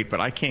is great,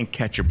 but I can't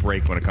catch a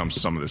break when it comes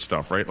to some of this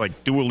stuff, right?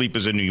 Like Dua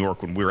Lipa's in New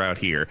York when we're out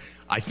here.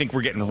 I think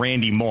we're getting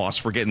Randy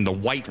Moss. We're getting the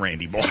white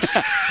Randy Moss.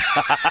 I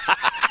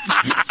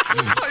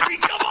mean,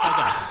 come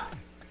on.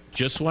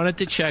 Just wanted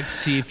to check to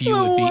see if you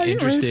would be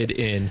interested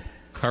in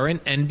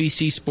current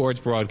NBC Sports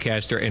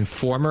broadcaster and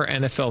former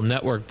NFL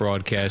Network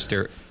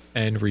broadcaster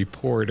and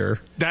reporter.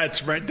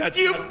 That's right.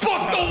 You booked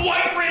the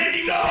white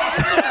Randy Moss.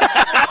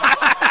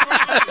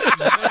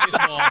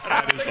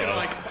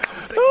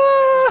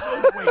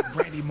 Wait,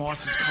 Randy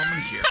Moss is coming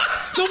here.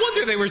 No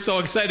wonder they were so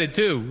excited,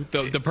 too.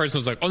 The person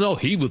was like, oh, no,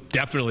 he will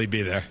definitely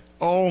be there.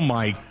 Oh,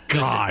 my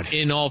God. Listen,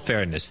 in all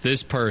fairness,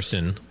 this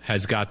person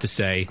has got to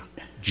say,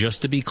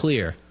 just to be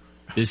clear,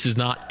 this is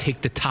not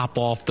take the top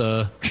off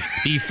the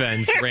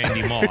defense,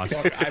 Randy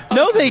Moss.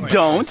 No, they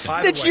don't.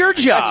 It's your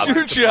job.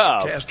 Your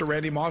job. Pastor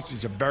Randy Moss,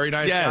 he's a very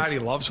nice guy. He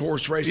loves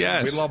horse racing.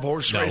 Yes. We love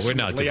horse racing. We're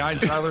not Lee doing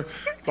Einsiler.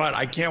 But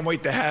I can't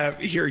wait to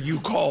hear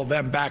you call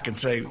them back and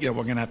say, we're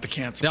going to have to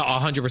cancel. No,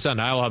 100%.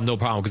 I'll have no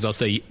problem because I'll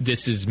say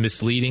this is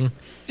misleading.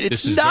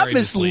 It's not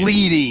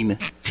misleading.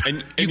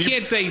 And you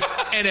can't say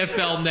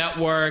NFL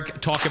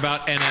Network, talk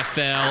about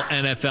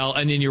NFL,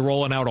 and then you're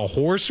rolling out a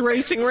horse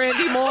racing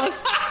Randy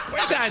Moss?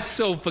 That's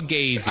so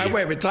fugazi.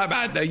 Wait, time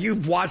out. Now,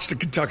 you've watched the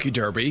Kentucky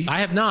Derby. I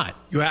have not.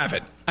 You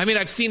haven't? I mean,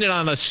 I've seen it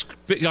on a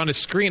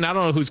screen. I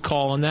don't know who's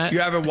calling that. You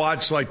haven't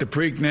watched, like, the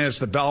Preakness,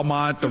 the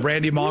Belmont, the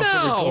Randy Moss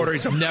reporter?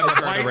 He's never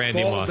heard of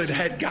Randy Moss. White-balded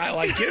head guy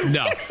like you.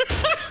 No.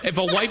 If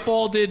a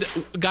white-balded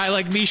guy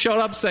like me showed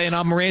up saying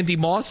I'm Randy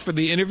Moss for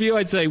the interview,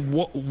 I'd say,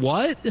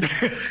 what?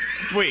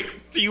 Wait,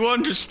 do you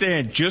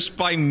understand? Just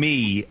by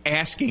me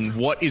asking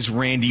what is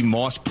Randy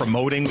Moss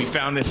promoting, we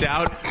found this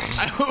out.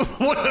 It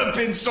would have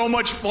been so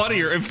much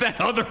funnier if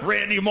that other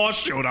Randy Moss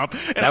showed up.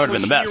 And that would have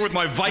been the best. Here with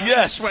my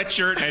Vikings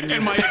sweatshirt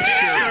and my shirt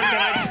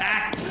that I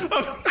packed.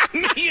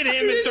 Me and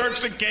him in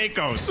Turks and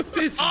Caicos.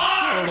 This is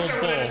total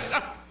bull.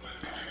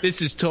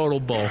 This is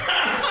total bull.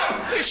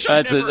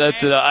 That's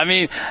it. I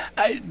mean,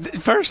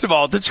 first of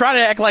all, to try to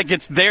act like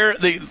it's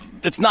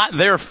it's not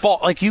their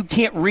fault. Like, you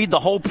can't read the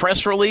whole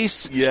press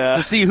release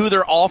to see who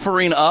they're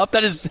offering up.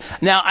 That is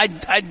now.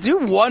 I do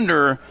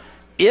wonder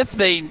if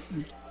they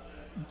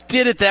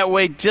did it that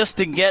way just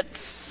to get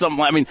some.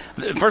 I mean,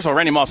 first of all,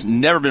 Randy Moss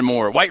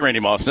white Randy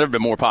Moss never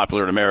been more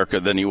popular in America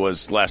than he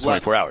was last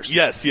 24 hours.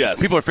 Yes.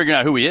 People are figuring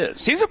out who he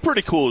is. He's a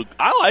pretty cool.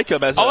 I like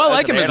him as. I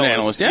like him as an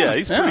analyst. Yeah,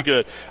 he's pretty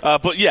good.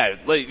 But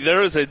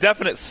there is a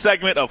definite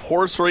segment of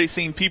horse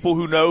racing people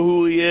who know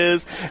who he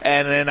is,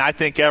 and then I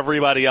think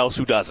everybody else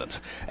who doesn't.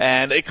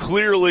 And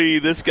clearly,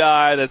 this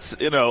guy that's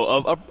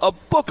a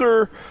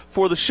booker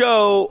for the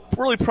show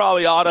really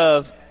probably ought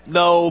to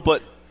know,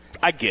 but.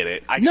 I get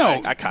it. I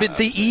but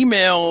the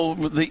email,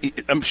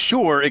 I'm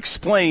sure,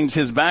 explains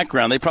his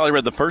background. They probably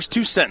read the first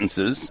two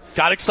sentences.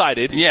 Got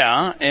excited.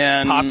 Yeah.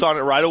 And popped on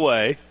it right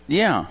away.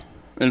 Yeah.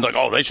 And like,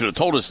 they should have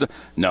told us.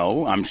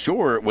 No, I'm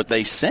sure what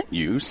they sent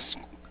you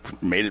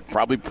made it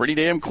probably pretty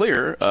damn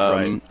clear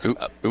who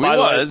he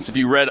was if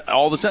you read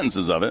all the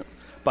sentences of it.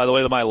 By the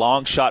way, my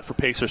long shot for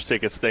Pacers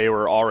tickets, they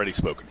were already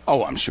spoken.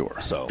 Oh, I'm sure.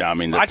 So, I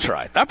mean, I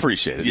tried. I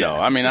appreciate it. Yeah. No,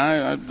 I mean,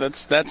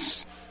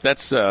 that's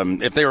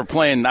if they were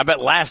playing, I bet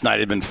last night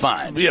it'd been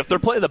fine. Yeah, if they're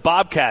playing the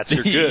Bobcats,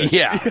 you're good.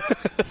 Yeah.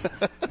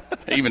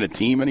 Even a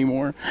team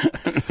anymore?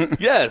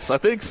 Yes, I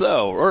think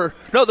so. Or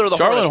no, they're the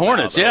Charlotte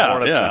Hornets.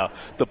 Yeah.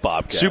 The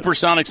Bobcats.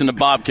 Supersonics and the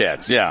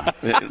Bobcats. Yeah.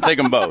 Take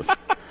them both.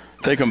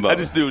 Take them both. I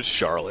just knew it was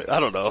Charlotte. I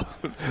don't know.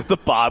 The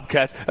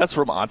Bobcats. That's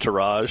from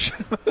Entourage.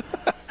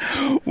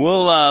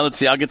 Well, let's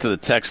see. I'll get to the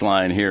text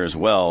line here as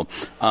well.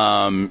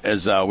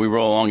 As we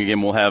roll along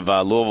again, we'll have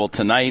Louisville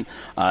tonight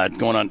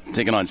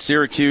taking on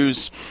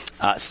Syracuse.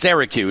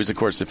 Syracuse, of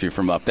course, if you're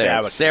from up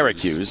there.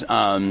 Syracuse.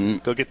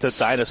 Go get the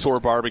Dinosaur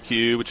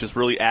Barbecue, which is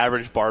really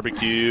average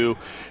barbecue.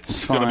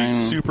 It's going to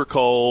be super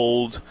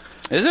cold.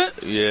 Is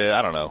it? Yeah,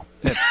 I don't know.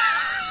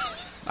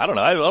 I don't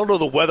know. I don't know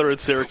the weather in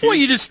Syracuse. Well,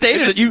 you just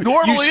stated it. You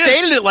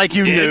stated it like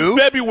you knew. In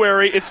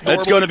February, it's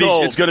normally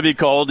cold. It's going to be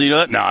cold. Do you know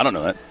that? No, I don't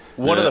know that.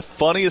 One of the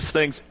funniest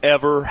things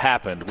ever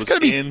happened was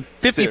in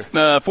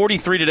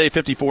 43 today,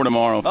 54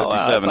 tomorrow,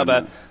 57. That's not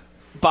bad.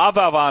 Bob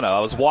Valvano, I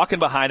was walking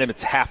behind him.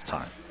 It's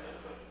halftime.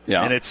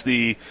 Yeah. And it's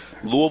the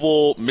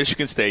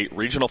Louisville-Michigan State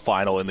regional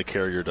final in the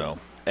Carrier Dome.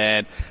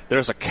 And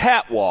there's a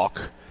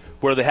catwalk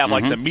where they have,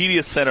 the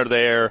media center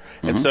there.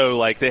 And so,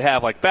 they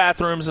have,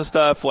 bathrooms and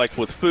stuff,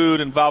 with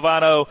food. And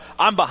Valvano,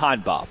 I'm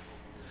behind Bob.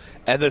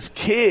 And this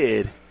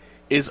kid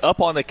is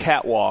up on the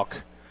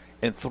catwalk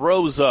and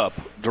throws up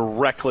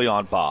directly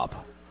on Bob.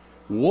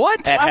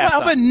 What?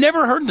 I've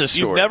never heard this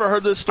story. You've never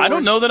heard this story? I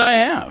don't know that I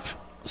have.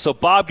 So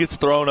Bob gets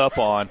thrown up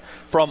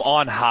from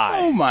on high.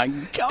 Oh, my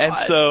God. And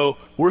so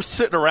we're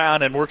sitting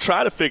around and we're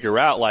trying to figure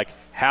out,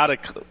 how to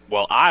 –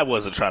 well, I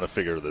wasn't trying to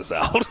figure this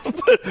out.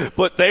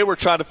 but they were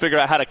trying to figure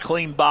out how to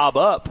clean Bob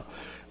up,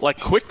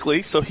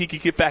 quickly so he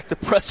could get back to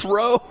press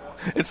row.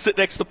 and sit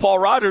next to Paul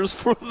Rogers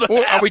for the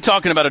Well, half. are we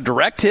talking about a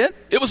direct hit?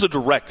 It was a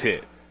direct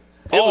hit.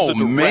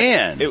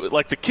 Man.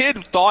 Like the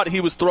kid thought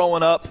he was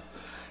throwing up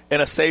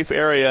in a safe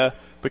area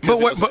because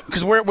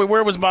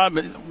where was Bob?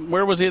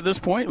 Where was he at this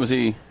point? Was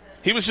he?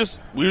 We were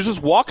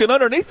just walking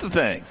underneath the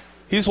thing.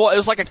 It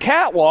was like a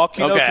catwalk.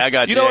 You know, I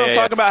got you. You know what I'm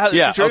talking about? How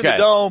you're in the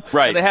dome,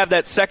 right? And they have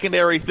that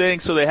secondary thing,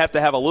 so they have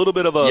to have a little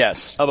bit of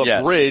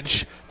a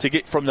bridge to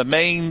get from the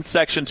main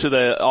section to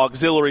the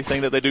auxiliary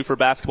thing that they do for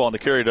basketball in the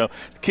Carrier Dome.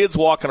 The kid's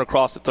walking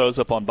across, it throws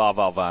up on Bob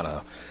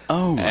Valvano.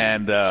 Oh my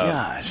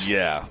gosh!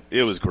 Yeah,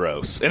 it was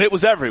gross, and it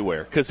was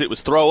everywhere because it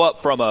was throw up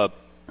from a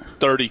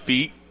 30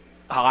 feet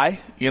high.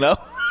 You know.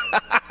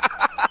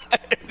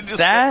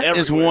 That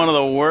is one of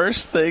the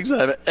worst things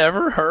I've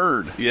ever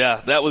heard.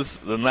 Yeah,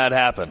 then that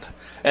happened.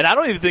 And I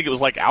don't even think it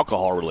was like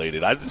alcohol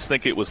related. I just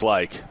think it was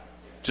like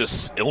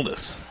just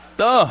illness.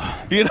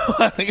 You know,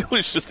 I think it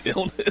was just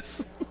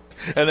illness.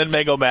 And then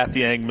Mango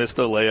Mathiang missed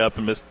a layup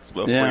and missed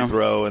a free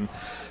throw. And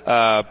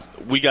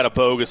we got a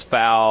bogus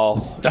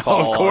foul. Of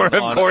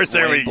course,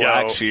 there we go.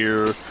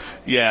 Blackshear.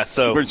 Yeah,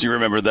 so. Where'd you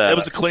remember that? It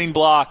was a clean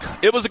block.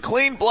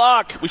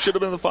 We should have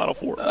been in the Final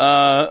Four.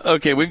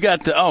 Okay, we've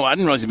got. I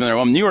didn't realize you've been there.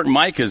 Well, New York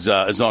Mike is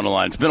on the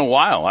line. It's been a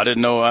while. I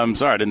didn't know. I'm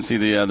sorry, I didn't see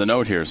the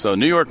note here. So,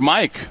 New York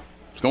Mike,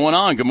 what's going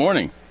on? Good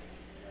morning.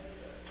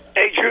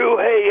 Hey, Drew.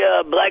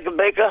 Hey, Black and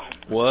Baker.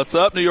 What's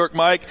up, New York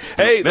Mike?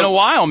 Hey, been a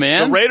while,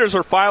 man. The Raiders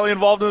are finally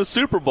involved in the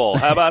Super Bowl.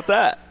 How about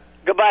that?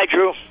 Goodbye,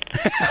 Drew.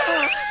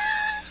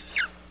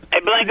 Hey,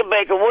 Black and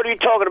Baker, what are you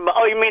talking about?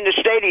 Oh, you mean the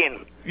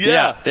stadium?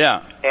 Yeah.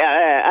 Yeah,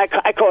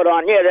 I caught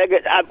on.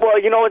 Yeah, well,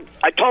 you know what?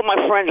 I told my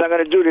friends I'm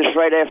going to do this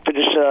right after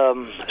this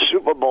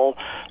Super Bowl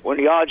when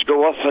the odds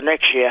go up for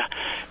next year.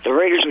 The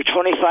Raiders were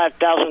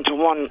 25,000 to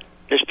 1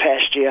 this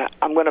past year.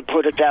 I'm going to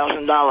put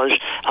 $1,000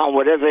 on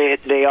whatever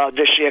they are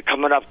this year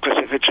coming up, because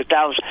if it's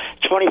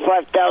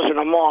 25,000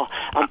 or more,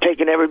 I'm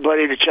taking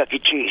everybody to Chuck E.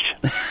 Cheese.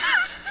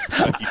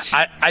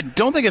 I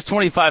don't think it's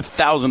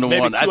 25,000 to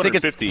 1. I think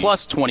it's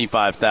plus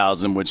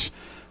 25,000, which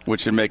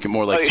should make it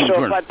more like 250.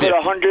 So if I put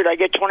 100, I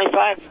get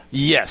 25?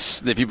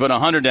 Yes. If you put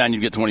 100 down, you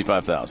get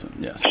 25,000.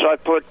 Yes. So I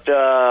put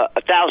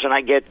 1,000,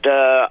 I get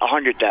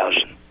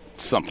 100,000.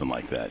 Something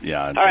like that,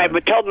 yeah. All right,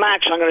 but tell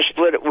Max I'm going to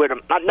split it with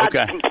him. Not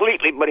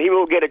completely, but he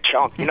will get a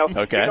chunk, you know?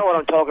 Okay. You know what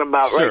I'm talking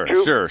about, right,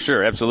 Drew?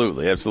 Sure,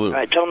 absolutely. All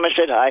right, tell him I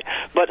said hi.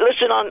 But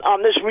listen,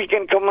 on this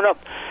weekend coming up,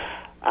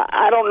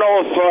 I don't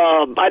know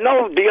if I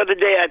know the other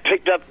day I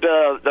picked up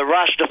the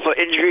roster for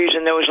injuries,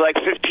 and there was like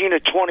 15 or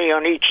 20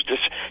 on each, the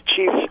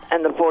Chiefs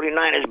and the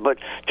 49ers. But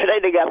today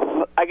they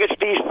got, I guess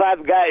these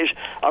 5 guys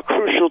are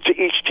crucial to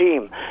each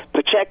team.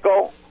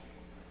 Pacheco,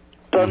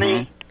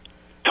 Tony,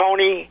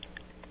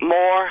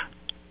 Moore,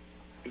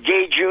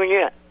 Gay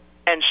Jr.,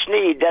 and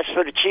Snead. That's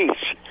for the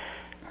Chiefs.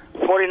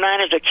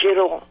 49ers are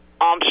Kittle,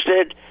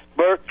 Armstead,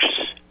 Burks,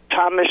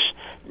 Thomas,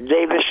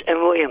 Davis, and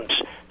Williams.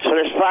 So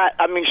there's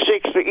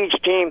 6 for each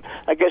team,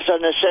 I guess, a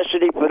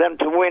necessity for them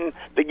to win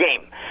the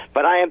game.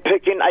 But I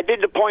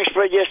did the point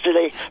spread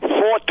yesterday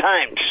 4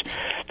 times.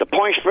 The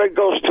point spread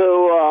goes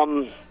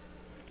to,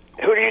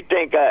 who do you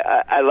think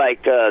I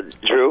like,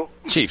 Drew?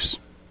 Chiefs.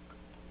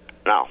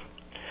 No.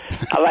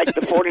 I like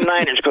the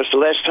 49ers because the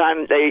last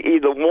time they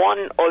either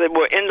won or they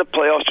were in the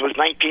playoffs was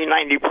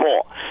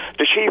 1994.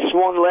 The Chiefs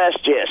won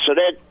last year, so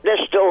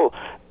they're still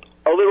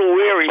a little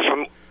weary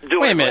from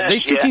doing. Wait a minute,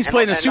 these two teams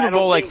played in the Super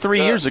Bowl like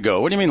 3 years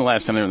ago. What do you mean the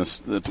last time they were in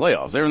the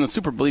playoffs? They were in the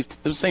Super Bowl. It was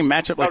the same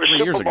matchup like 3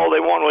 years ago. The Super Bowl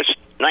they won was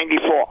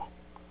 94.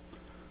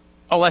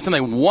 Oh, last time they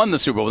won the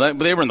Super Bowl, but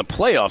they were in the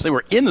playoffs. They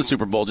were in the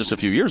Super Bowl just a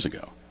few years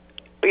ago.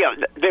 Yeah,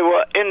 they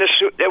were in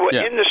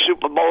the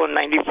Super Bowl in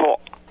 94,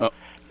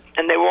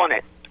 and they won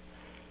it.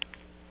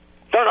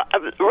 Drew,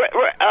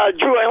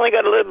 I only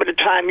got a little bit of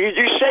time. You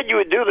said you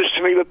would do this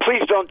to me, but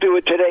please don't do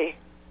it today.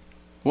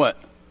 What?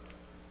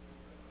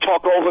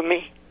 Talk over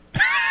me.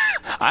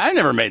 I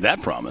never made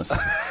that promise.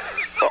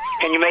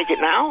 Can you make it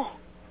now?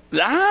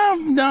 No,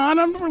 I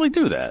don't really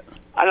do that.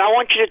 And I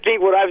want you to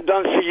think what I've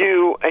done for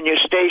you and your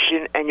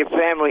station and your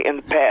family in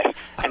the past.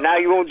 And now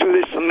you won't do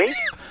this for me?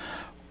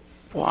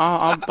 Well,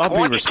 I'll be respectful. I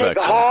want you to take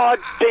a hard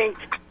think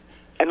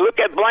and look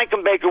at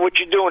Blankenbaker, what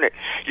you're doing it.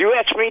 You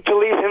asked me to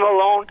leave him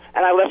alone,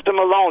 and I left him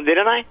alone,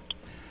 didn't I?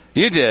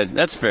 You did.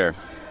 That's fair.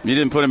 You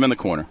didn't put him in the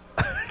corner.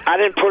 I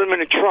didn't put him in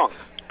the trunk.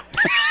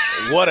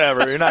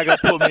 Whatever. You're not going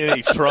to put me in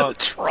any trunk.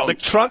 The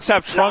trunks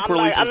have trunk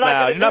releases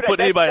now. You're not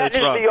putting anybody in the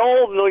trunk. That is the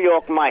old New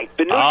York Mike.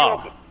 The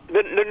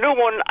new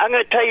one, I'm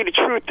going to tell you the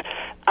truth.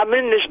 I'm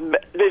in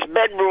this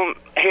bedroom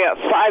here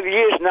 5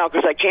 years now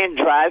because I can't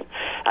drive.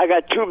 I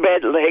got 2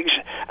 bad legs.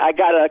 I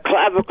got a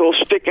clavicle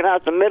sticking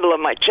out the middle of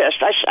my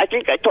chest. I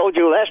think I told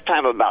you last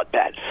time about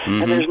that.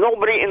 Mm-hmm. And there's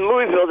nobody in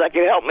Louisville that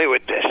can help me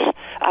with this.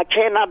 I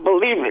cannot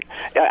believe it.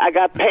 I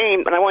got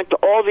pain, and I went to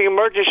all the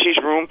emergencies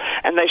room,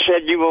 and they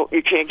said you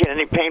can't get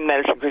any pain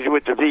medicine because you're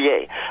with the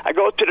VA. I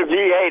go to the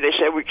VA. They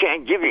said we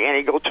can't give you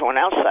any. Go to an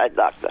outside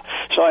doctor.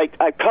 So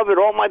I covered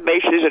all my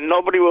bases, and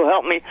nobody will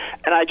help me.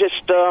 And I'm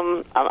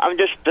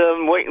just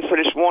waiting for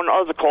this one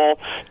other call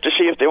to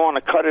see if they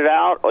want to cut it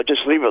out or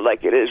just leave it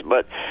like it is.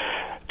 But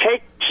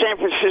take San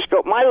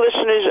Francisco. My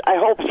listeners, I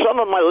hope some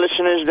of my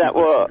listeners that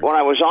were when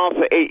I was on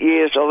for 8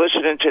 years are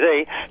listening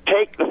today,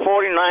 take the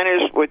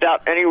 49ers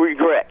without any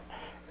regret.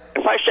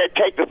 If I said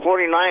take the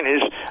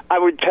 49ers, I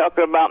would talk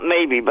about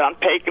maybe, but I'm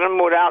taking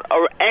them without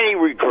any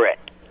regret.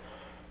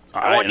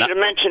 I want you to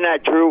mention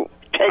that, Drew.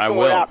 Take them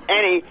without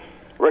any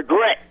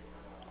regret.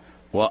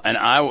 Well, and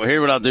here's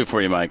what I'll do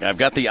for you, Mike. I've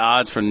got the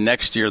odds for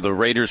next year, the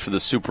Raiders for the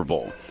Super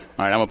Bowl.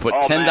 All right, I'm going to put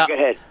 $10. Man, go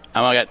ahead.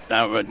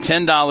 I'm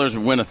 $10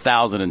 win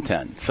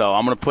 1,010. So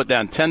I'm going to put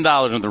down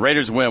 $10, and if the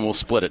Raiders win, we'll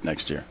split it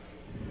next year.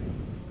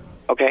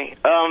 Okay.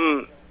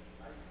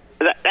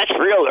 That's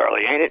real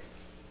early, ain't it?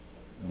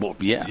 Well,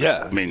 yeah.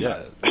 Yeah. I mean,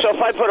 So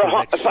if I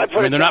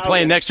put they're not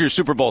playing next year's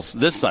Super Bowl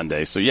this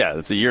Sunday, so yeah,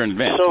 it's a year in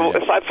advance. So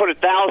if I put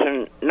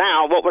 1,000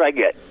 now, what would I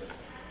get?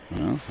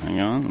 Well, hang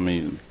on. Let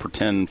me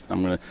pretend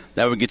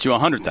that would get you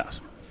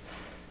 100,000.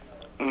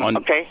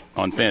 Okay.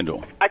 On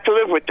FanDuel. I can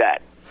live with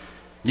that.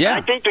 Yeah.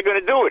 I think they're going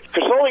to do it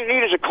because all you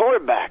need is a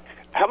quarterback.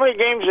 How many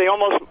games they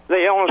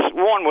almost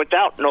won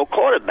without no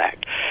quarterback?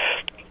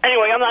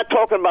 Anyway, I'm not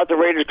talking about the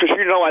Raiders because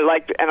you know I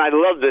like and I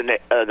love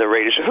the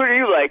Raiders. Who do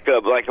you like,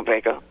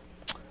 Blankenbaker?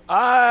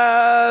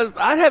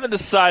 I haven't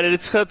decided.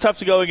 It's tough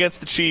to go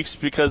against the Chiefs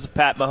because of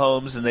Pat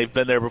Mahomes, and they've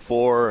been there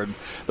before, and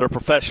they're a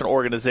professional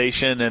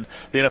organization, and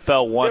the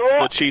NFL wants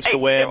the Chiefs to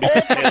win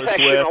because Taylor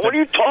Swift. What are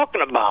you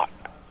talking about?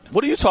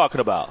 What are you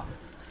talking about?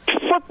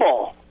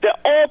 Football. They're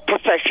all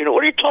professional.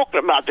 What are you talking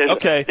about?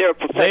 Okay,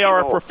 they are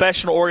a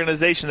professional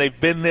organization.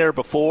 They've been there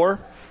before,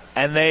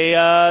 and they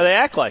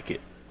act like it.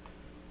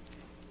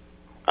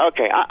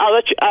 Okay, I'll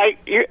let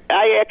you.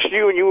 I asked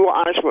you, and you were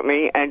honest with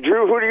me. And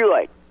Drew, who do you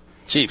like?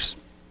 Chiefs.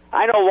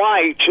 I know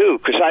why too,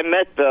 because I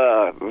met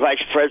the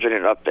vice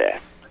president up there.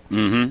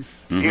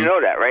 Mm-hmm. You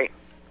know that, right?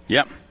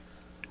 Yep.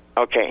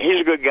 Okay,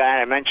 he's a good guy.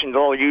 I mentioned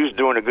all you was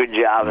doing a good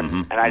job,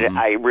 and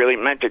I really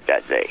meant it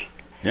that day.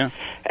 Yeah.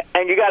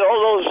 And you got all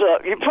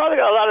those. You probably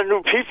got a lot of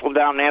new people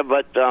down there,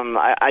 but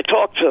I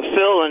talked to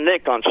Phil and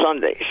Nick on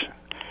Sundays.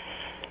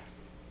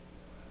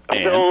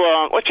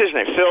 Phil, what's his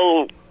name?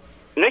 Phil,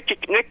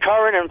 Nick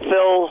Curran and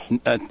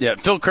Phil.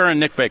 Phil Curran,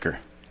 Nick Baker.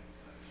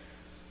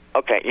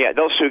 Okay, yeah,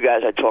 those two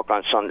guys I talk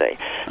on Sunday.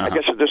 I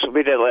guess this will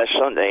be their last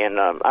Sunday, and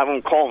I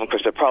won't call them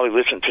because they'll probably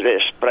listen to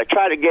this. But I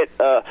try to get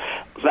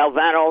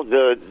Valvano,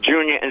 the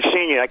junior and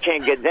senior. I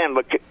can't get them,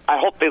 but I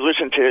hope they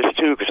listen to this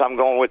too because I'm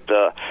going with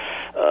the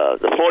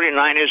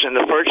 49ers. In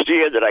the first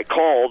year that I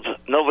called,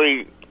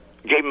 nobody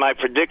gave my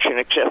prediction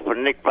except for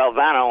Nick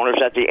Valvano, and it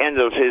was at the end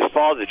of his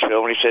father's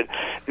show, and he said,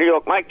 New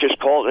York Mike just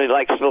called and he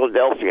likes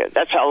Philadelphia.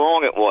 That's how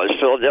long it was.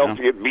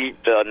 Philadelphia beat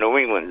New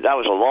England. That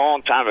was a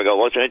long time ago,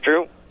 wasn't it,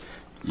 Drew?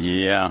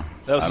 Yeah.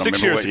 That was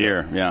 6 years ago.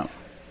 Year. Yeah.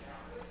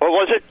 What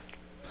was it?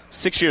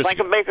 6 years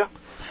ago. Blankenbaker?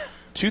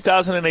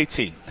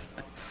 2018.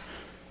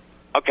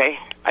 Okay.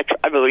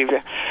 I believe you.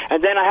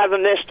 And then I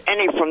haven't missed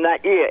any from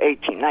that year,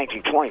 18,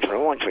 19, 20,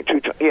 21, 22,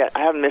 20. Yeah, I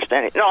haven't missed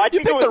any. No, I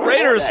think you picked the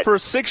Raiders for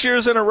 6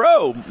 years in a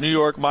row, New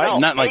York, Mike.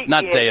 No,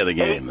 not day of the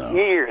game, though. 8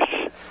 years.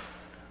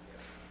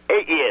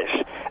 8 years.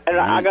 And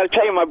I got to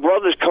tell you, my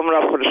brother's coming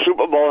up for the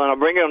Super Bowl, and I'm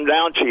bringing him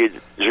down to you,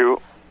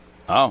 Drew.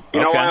 Oh, okay.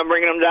 You know why I'm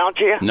bringing him down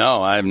to you?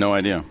 No, I have no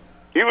idea.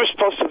 You were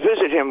supposed to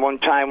visit him one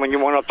time when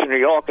you went up to New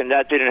York, and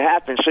that didn't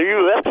happen. So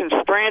you left him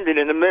stranded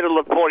in the middle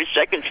of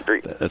 42nd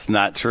Street. That's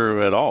not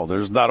true at all.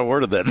 There's not a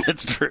word of that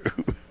that's true.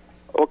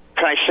 Well,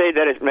 can I say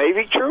that it may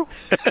be true?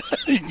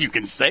 You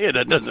can say it.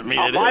 That doesn't mean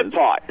it is. On my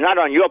part. Not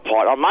on your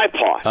part. On my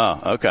part.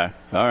 Oh, okay.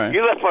 All right.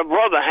 You left my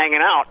brother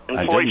hanging out in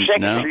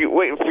 42nd Street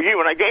waiting for you,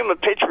 and I gave him a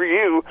picture of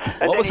you.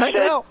 And what was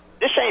hanging out?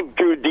 This ain't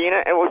Drew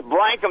Deener. It was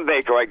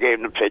Blankenbaker I gave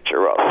him the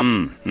picture of.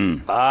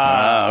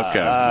 Okay.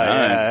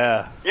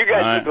 Yeah. You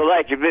guys look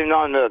alike. You've been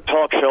on the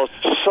talk shows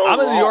so long. I'm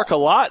in New York a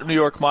lot, New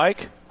York,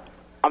 Mike.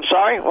 I'm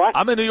sorry? What?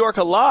 I'm in New York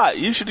a lot.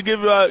 You should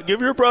give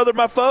your brother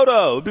my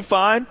photo. It'd be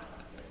fine.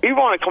 You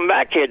want to come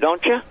back here,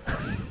 don't you?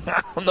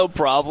 No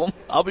problem.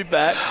 I'll be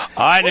back.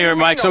 All right, New York,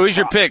 Mike. So who's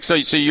your pick? So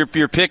your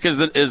pick is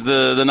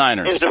the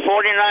Niners. It's the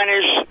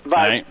 49ers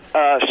by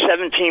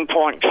 17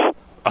 points.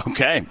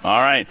 Okay. All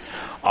right,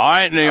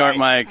 New York,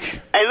 Mike.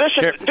 Hey,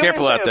 listen.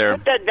 Careful out there.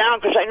 Put that down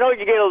because I know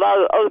you get a lot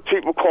of other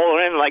people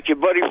calling in, like your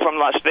buddy from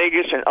Las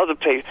Vegas and other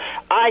places.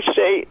 I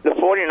say the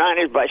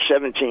 49ers by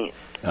 17.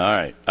 All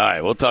right.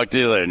 We'll talk to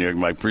you later, New York,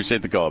 Mike.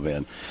 Appreciate the call,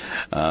 man.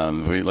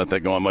 If we let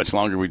that go on much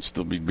longer, we'd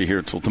still be here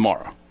until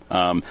tomorrow.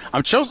 I'm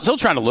still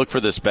trying to look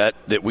for this bet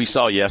that we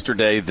saw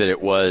yesterday. That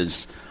it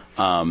was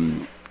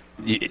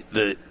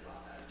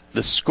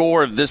the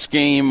score of this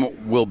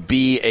game will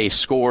be a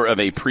score of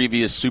a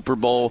previous Super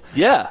Bowl.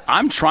 Yeah.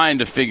 I'm trying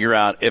to figure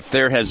out if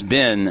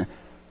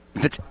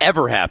it's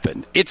ever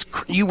happened.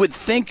 You would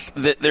think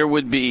that there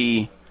would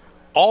be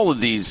all of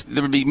these.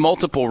 There would be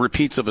multiple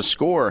repeats of a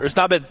score. There's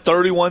not been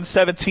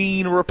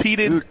 31-17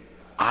 repeated. Dude,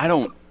 I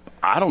don't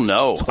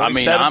know. I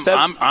mean,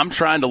 I'm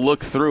trying to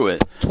look through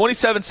it.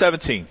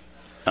 27-17.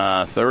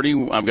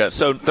 30. I've got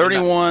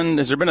 31.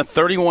 Has there been a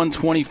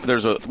 31-20?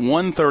 There's a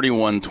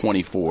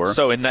 131-24.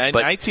 So in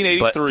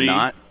 1983, but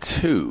not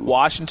two.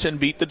 Washington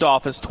beat the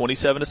Dolphins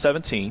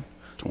 27-17.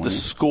 The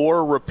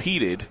score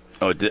repeated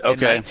Oh, okay. In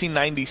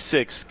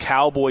 1996,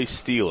 Cowboys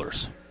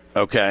Steelers.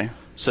 Okay.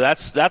 So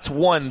that's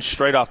one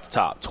straight off the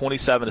top,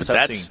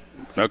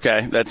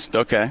 27-17. That's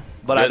okay.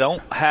 But I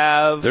don't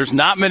have. There's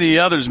not many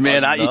others,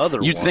 man.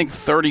 You'd think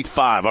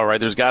 35. All right,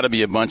 there's got to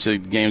be a bunch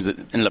of games that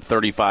ended up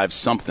 35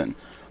 something.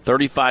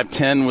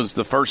 35-10 was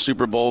the first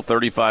Super Bowl.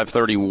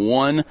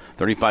 35-31,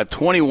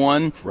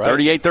 35-21,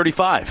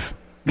 38-35.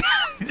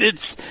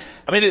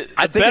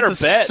 I think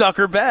it's a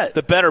sucker bet.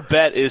 The better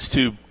bet is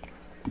to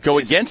go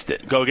against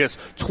it.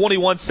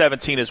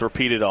 21-17 is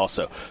repeated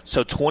also.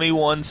 So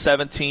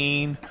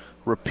 21-17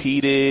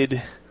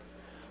 repeated.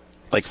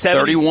 Like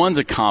 31's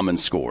a common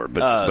score,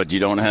 but you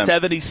don't have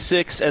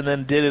 76, and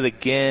then did it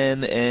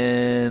again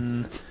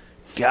in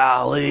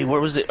golly, where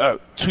was it?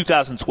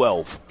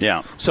 2012.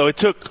 Yeah. So it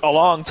took a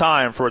long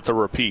time for it to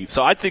repeat.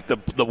 So I think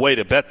the way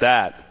to bet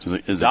that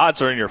the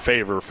odds are in your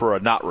favor for a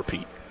not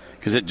repeat.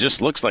 Because it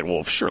just looks like,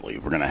 well, surely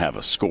we're going to have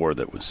a score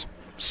that was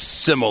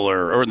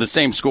similar or the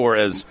same score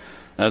as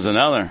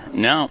another.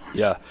 No.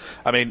 Yeah.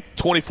 I mean,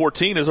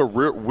 2014 is a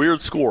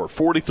weird score,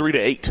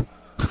 43-8.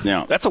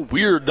 Yeah. That's a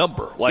weird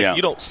number. You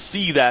don't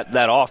see that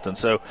often.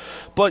 So,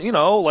 but,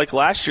 like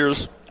last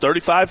year's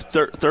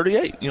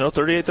 35-38,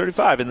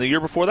 38-35. And the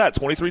year before that,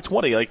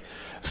 23-20.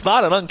 It's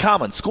not an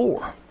uncommon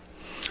score.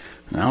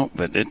 No,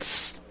 but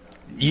it's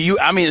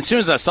as soon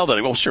as I saw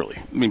that, well, surely.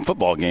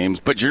 Football games,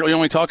 but you're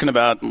only talking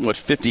about,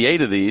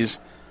 58 of these.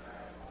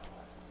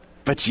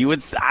 But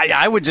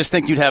I would just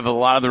think you'd have a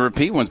lot of the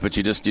repeat ones, but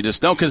you just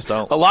don't, because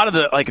a lot of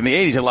the, in the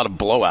 80s, you had a lot of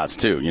blowouts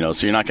too,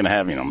 so you're not going to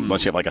have,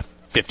 unless you have a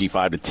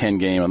 55-10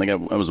 game. I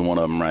think that was one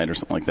of them, right, or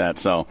something like that.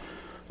 So,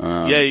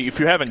 if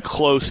you're having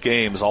close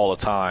games all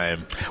the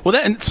time.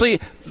 Well,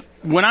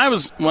 when I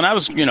was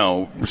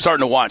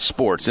starting to watch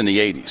sports in the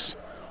 80s,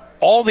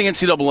 all the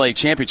NCAA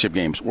championship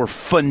games were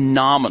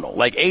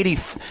phenomenal. 80,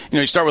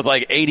 you start with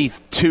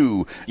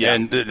 82,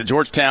 and the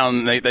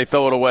Georgetown, they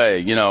throw it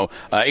away.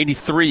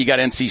 83, you got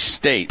NC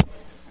State.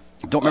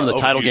 Don't remember the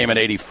title game at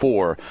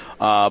 84,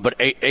 but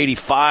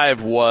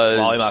 85 was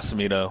Molly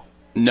Massimino.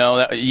 No,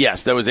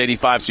 that was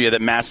 85. So you had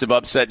that massive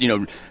upset,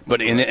 But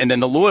and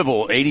then the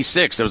Louisville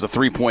 86, that was a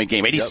 3-point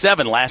game.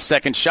 87, last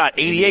second shot.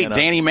 88, Indiana.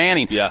 Danny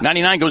Manning.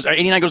 89 goes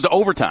to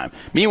overtime.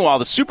 Meanwhile,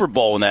 the Super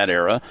Bowl in that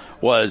era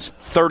was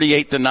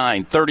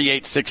 38-9,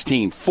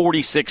 38-16,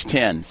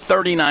 46-10,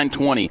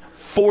 39-20.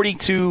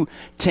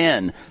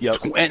 42-10.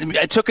 And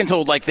it took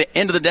until the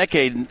end of the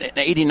decade,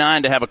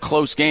 89, to have a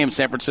close game.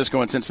 San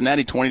Francisco and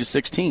Cincinnati,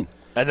 20-16.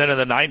 And then in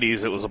the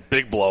 90s, it was a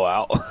big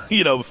blowout,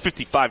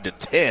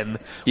 55-10.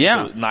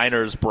 Yeah.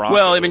 Niners, Broncos.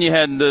 Well, you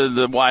had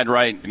the wide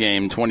right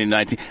game,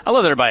 2019. I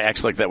love that everybody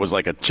acts like that was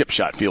a chip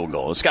shot field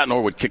goal. Scott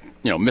Norwood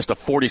missed a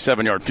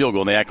 47-yard field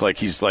goal, and they act like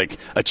he's a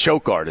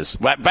choke artist.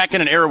 Back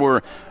in an era where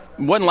it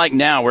wasn't like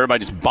now, where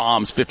everybody just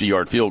bombs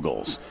 50-yard field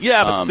goals.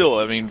 Yeah, but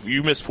still,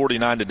 you missed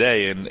 49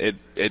 today, and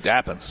it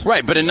happens.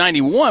 Right, but in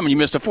 91, when you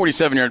missed a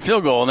 47-yard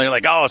field goal, and they're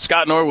like, oh,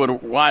 Scott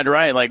Norwood wide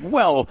right.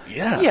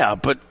 Yeah,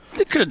 but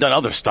they could have done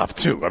other stuff,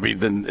 too.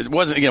 Then it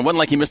wasn't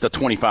like he missed a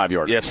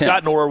 25-yard. Yeah, if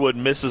Scott Norwood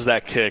misses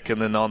that kick,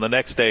 and then on the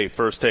next day,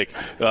 first take,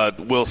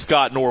 will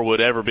Scott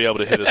Norwood ever be able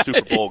to hit a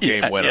Super Bowl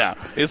game winner? Yeah.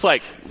 It's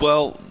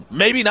well,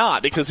 maybe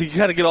not, because he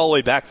got to get all the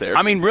way back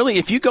there. Really,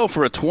 if you go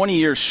for a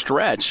 20-year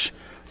stretch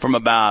from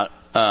about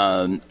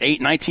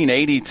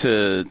 1980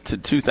 to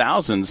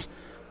 2000s,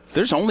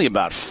 there's only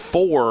about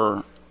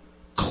 4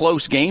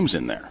 close games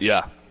in there.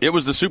 Yeah. It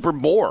was the Super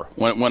Bowl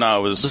when I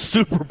was... The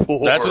Super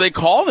Bowl. That's what they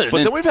called it.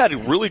 But then we've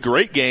had really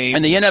great games.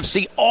 And the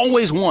NFC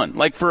always won.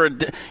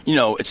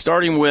 It's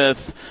starting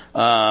with,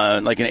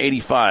 in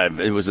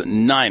 85, it was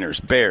Niners,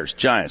 Bears,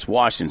 Giants,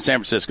 Washington,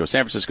 San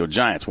Francisco,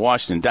 Giants,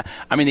 Washington.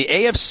 The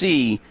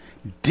AFC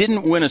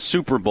didn't win a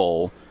Super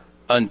Bowl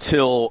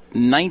until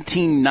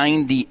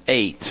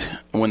 1998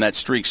 when that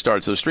streak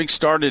started. So the streak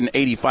started in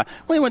 85.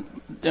 Well, it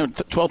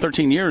went 12,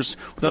 13 years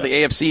without the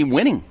AFC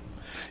winning.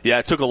 Yeah,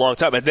 it took a long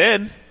time. And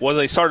then when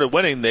they started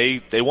winning,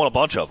 they won a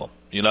bunch of them.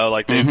 You're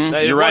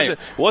right. It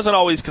wasn't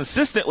always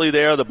consistently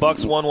there. The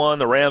Bucs won one,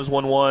 the Rams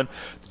won one,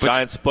 the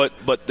Giants, but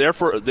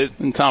therefore...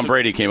 And Tom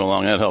Brady came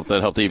along. That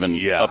helped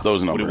even up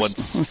those numbers. When he won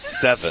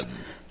 7.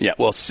 Yeah,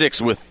 well, 6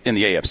 in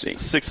the AFC.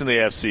 6 in the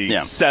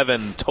AFC,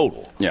 7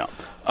 total. Yeah.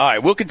 All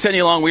right, we'll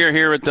continue along. We are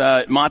here at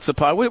Matzo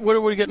Pie. What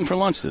are we getting for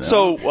lunch today?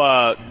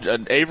 So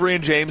Avery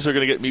and James are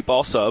going to get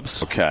meatball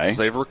subs. Okay. Because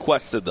they've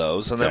requested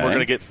those. And then we're going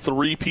to get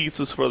 3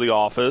 pizzas for the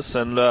office.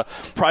 And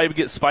probably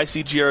get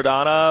spicy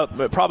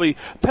Giordana, probably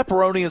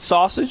pepperoni and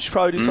sausage,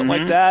 probably do something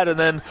like that. And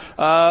then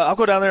I'll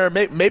go down there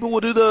and maybe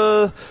we'll do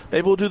the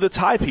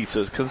Thai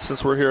pizzas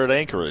since we're here at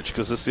Anchorage,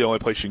 because this is the only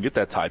place you can get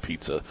that Thai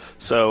pizza.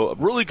 So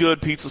really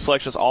good pizza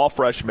selections, all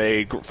fresh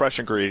made, fresh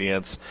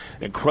ingredients,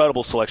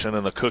 incredible selection,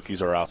 and the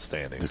cookies are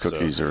outstanding. The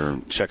cookies are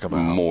check them out.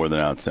 More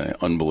than outstanding.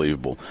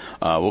 Unbelievable.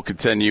 We'll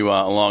continue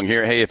along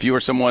here. Hey, if you are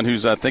someone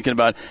who's thinking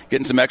about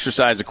getting some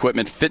exercise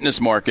equipment,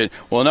 Fitness Market,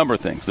 well, a number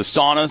of things. The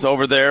saunas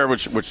over there,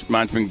 which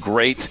mine's been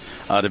great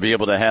to be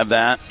able to have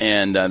that.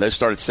 And they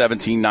start at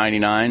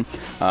 $17.99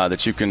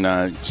 that you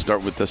can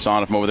start with the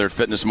sauna from over there at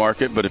Fitness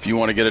Market. But if you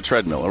want to get a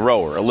treadmill, a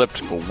rower,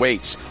 elliptical,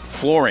 weights,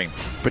 flooring.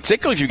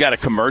 Particularly if you've got a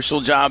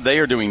commercial job,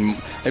 they've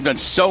done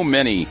so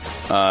many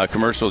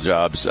commercial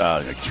jobs.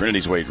 Like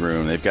Trinity's weight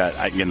room. They've got,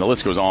 again, the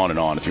list goes on and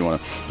on. If you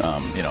want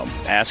to,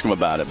 ask them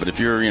about it. But if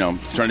you're, trying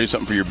to do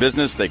something for your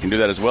business, they can do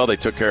that as well. They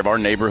took care of our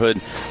neighborhood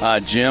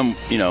gym,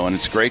 and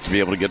it's great to be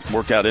able to get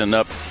workout in and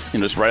up,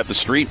 just right up the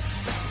street.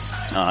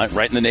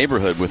 Right in the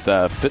neighborhood with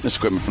fitness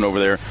equipment from over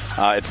there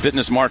at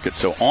Fitness Market.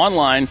 So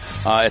online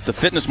at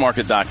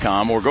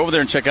thefitnessmarket.com, or go over there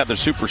and check out their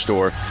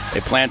superstore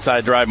at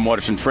Plantside Drive and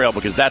Waterson Trail,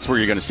 because that's where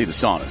you're going to see the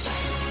saunas.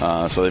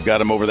 So they've got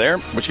them over there,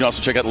 but you can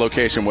also check out the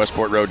location,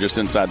 Westport Road, just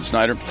inside the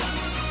Snyder.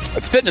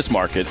 It's Fitness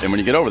Market, and when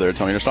you get over there,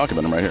 tell me you're just talking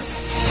about them right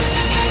here.